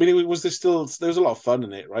any? I mean, was there still? There was a lot of fun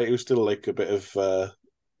in it, right? It was still like a bit of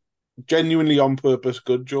genuinely on purpose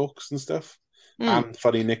good jokes and stuff, and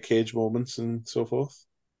funny Nick Cage moments and so forth.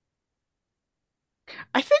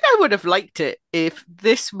 I think I would have liked it if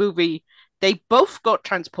this movie they both got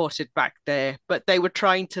transported back there, but they were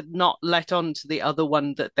trying to not let on to the other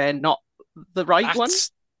one that they're not the right one.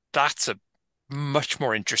 That's a much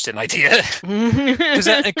more interesting idea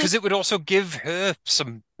because it would also give her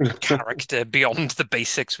some character beyond the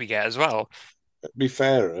basics we get as well. Be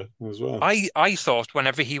fairer as well. I thought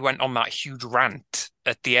whenever he went on that huge rant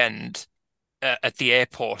at the end at the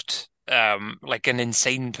airport, like an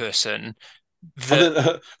insane person. And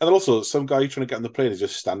then also some guy trying to get on the plane is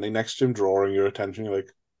just standing next to him, drawing your attention. You're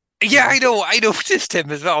like, yeah, I know. I noticed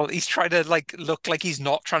him as well. He's trying to like look like he's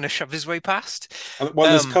not trying to shove his way past. and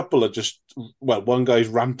while this couple are just one guy's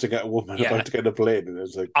ranting at a woman about to get on a plane, and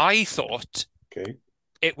it's like, I thought okay,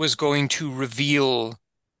 it was going to reveal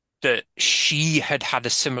that she had had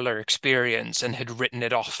a similar experience and had written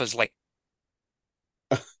it off as like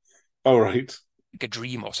all right, a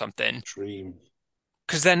dream or something. dream.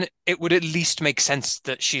 Because then it would at least make sense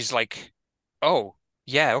that she's like, oh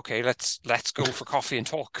yeah, okay, let's go for coffee and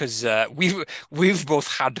talk because we've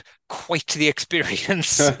both had quite the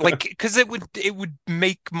experience. Like, because it would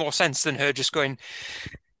make more sense than her just going,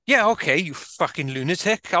 yeah, okay, you fucking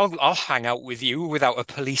lunatic. I'll hang out with you without a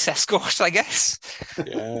police escort, I guess.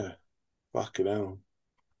 Yeah, fucking hell.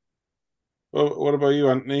 Well, what about you,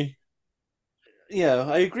 Anthony? Yeah,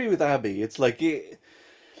 I agree with Abby. It's like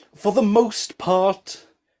for the most part,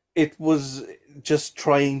 it was just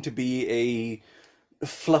trying to be a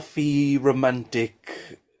fluffy,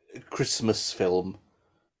 romantic Christmas film.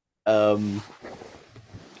 And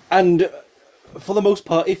for the most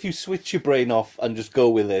part, if you switch your brain off and just go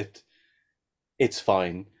with it, it's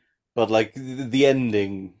fine. But like the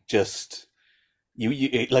ending, just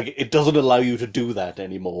it doesn't allow you to do that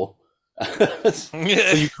anymore. So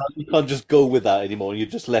you can't just go with that anymore. You're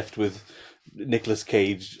just left with Nicolas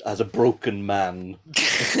Cage as a broken man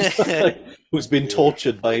who's been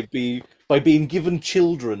tortured by being given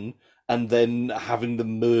children and then having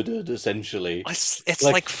them murdered, essentially. It's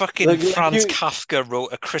like fucking Franz Kafka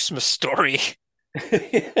wrote A Christmas Story.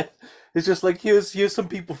 It's just like here's some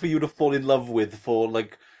people for you to fall in love with for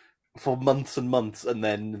months and months, and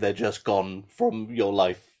then they're just gone from your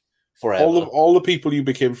life forever. All the people you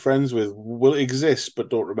became friends with will exist but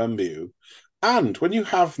don't remember you. And when you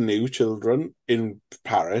have new children in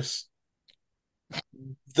Paris,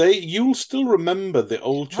 you'll still remember the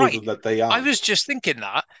old children that they are. I was just thinking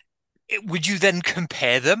that. Would you then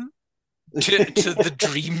compare them to the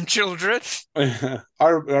dream children? I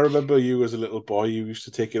remember you as a little boy. You used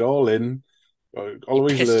to take it all in,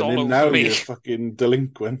 always learning. Now you're a fucking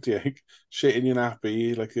delinquent. Yeah, shit in your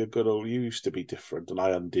nappy like a good old. You used to be different, and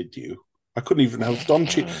I undid you. I couldn't even have Don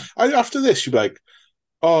Cheadle. After this, you'd be like,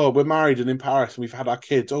 "Oh, we're married and in Paris, and we've had our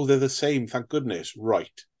kids. Oh, they're the same. Thank goodness."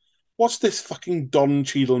 Right. What's this fucking Don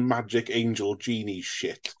Cheadle magic angel genie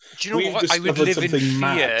shit? Do you know what? I would live in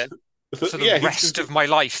fear. for the Yeah, rest of my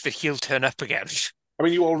life that he'll turn up again. I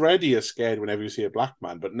mean, you already are scared whenever you see a black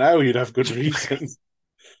man, but now you'd have good reason.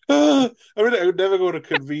 I mean, I would never go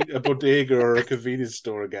to a bodega or a convenience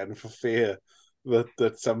store again for fear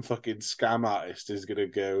that some fucking scam artist is going to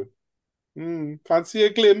go, fancy a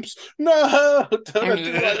glimpse? No, don't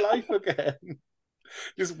do my life again.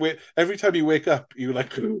 Just wait. Every time you wake up, you're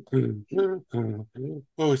like, oh,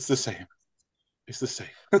 it's the same. It's the same.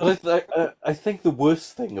 But I think the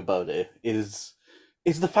worst thing about it is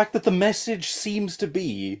the fact that the message seems to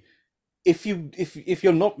be if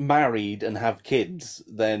you're not married and have kids,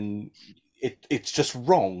 then it's just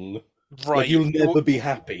wrong. Like, Right. you'll never be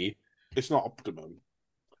happy. It's not optimum.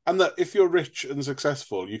 And that if you're rich and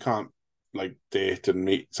successful, you can't like date and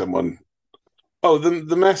meet someone. Oh,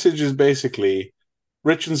 the message is basically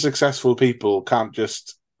rich and successful people can't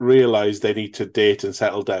just realize they need to date and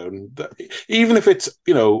settle down. Even if it's,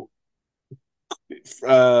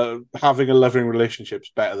 having a loving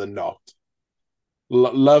relationship's better than not.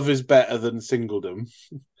 Love is better than singledom.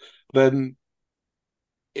 Then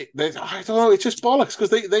I don't know. It's just bollocks because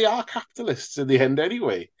they are capitalists in the end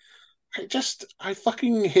anyway. I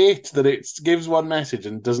fucking hate that it gives one message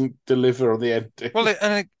and doesn't deliver on the end. Well,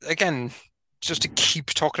 and again, just to keep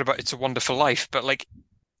talking about It's a Wonderful Life, but like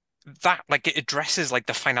that, like it addresses like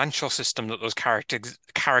the financial system that those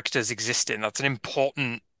characters exist in. That's an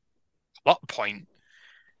important plot point.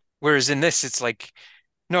 Whereas in this, it's like,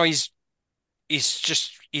 no, he's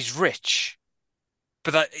rich,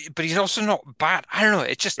 but he's also not bad. I don't know.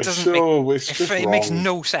 It just doesn't it makes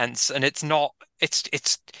no sense, and it's not.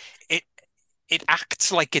 It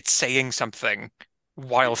acts like it's saying something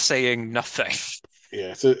while saying nothing.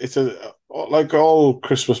 Yeah, it's a like all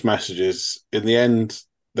Christmas messages. In the end,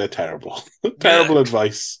 they're terrible. Terrible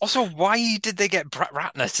advice. Also, why did they get Brett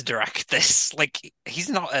Ratner to direct this? Like, he's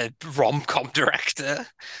not a rom-com director.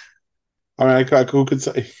 I mean, who could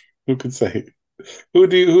say? Who could say? Who?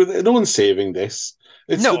 No one's saving this.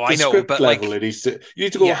 It's No, the I know, script but level. like, You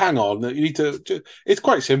need to go. yeah. Hang on. You need to. It's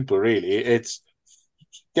quite simple, really. It's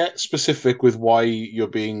get specific with why you're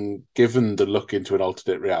being given the look into an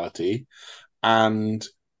alternate reality, and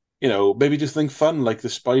maybe just think fun like the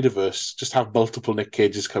Spider-Verse. Just have multiple Nick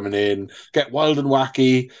Cages coming in, get wild and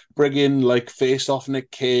wacky, bring in like Face Off Nick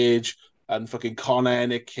Cage and fucking Con Air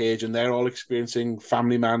Nick Cage, and they're all experiencing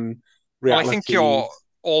Family Man reality. Well, I think you're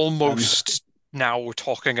almost now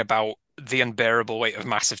talking about The Unbearable Weight of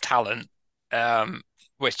Massive Talent,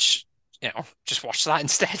 which, just watch that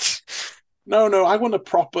instead. No, I want a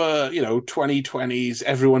proper, 2020s,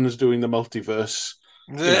 everyone is doing the multiverse,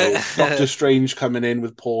 Doctor Strange coming in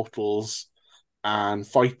with portals and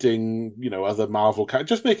fighting, other Marvel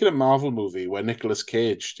characters. Just make it a Marvel movie where Nicolas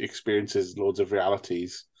Cage experiences loads of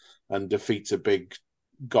realities and defeats a big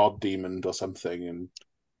god demon or something. And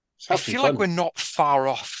I feel like we're not far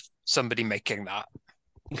off somebody making that.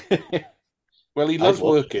 Well, he loves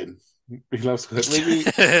working. He loves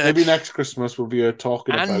maybe next Christmas we'll be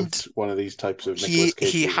talking about one of these types of Nicolas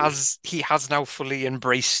Cage movies. He has now fully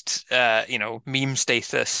embraced meme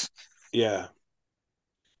status. Yeah.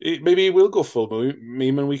 Maybe he will go full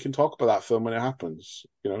meme and we can talk about that film when it happens,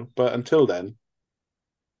 But until then,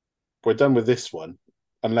 we're done with this one,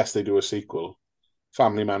 unless they do a sequel.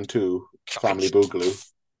 Family Man 2, Family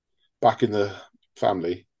Boogaloo. Back in the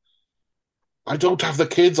family. I don't have the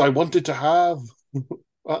kids I wanted to have.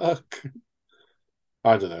 Fuck.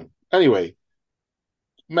 I don't know. Anyway,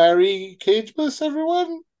 Merry Cagemas,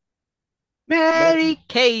 everyone. Merry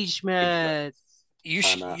Cagemas. You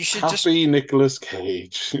should happy just Nicolas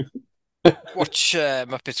Cage. Watch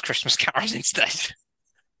Muppets Christmas Carol instead.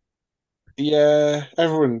 Yeah,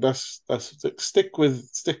 everyone. That's stick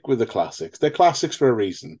with the classics. They're classics for a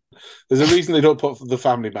reason. There's a reason they don't put the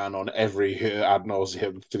Family Man on every ad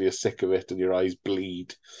nauseum till you're sick of it and your eyes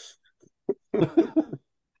bleed.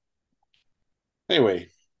 Anyway,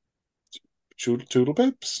 Toodle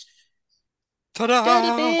Pips. Ta-da!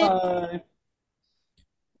 Bye.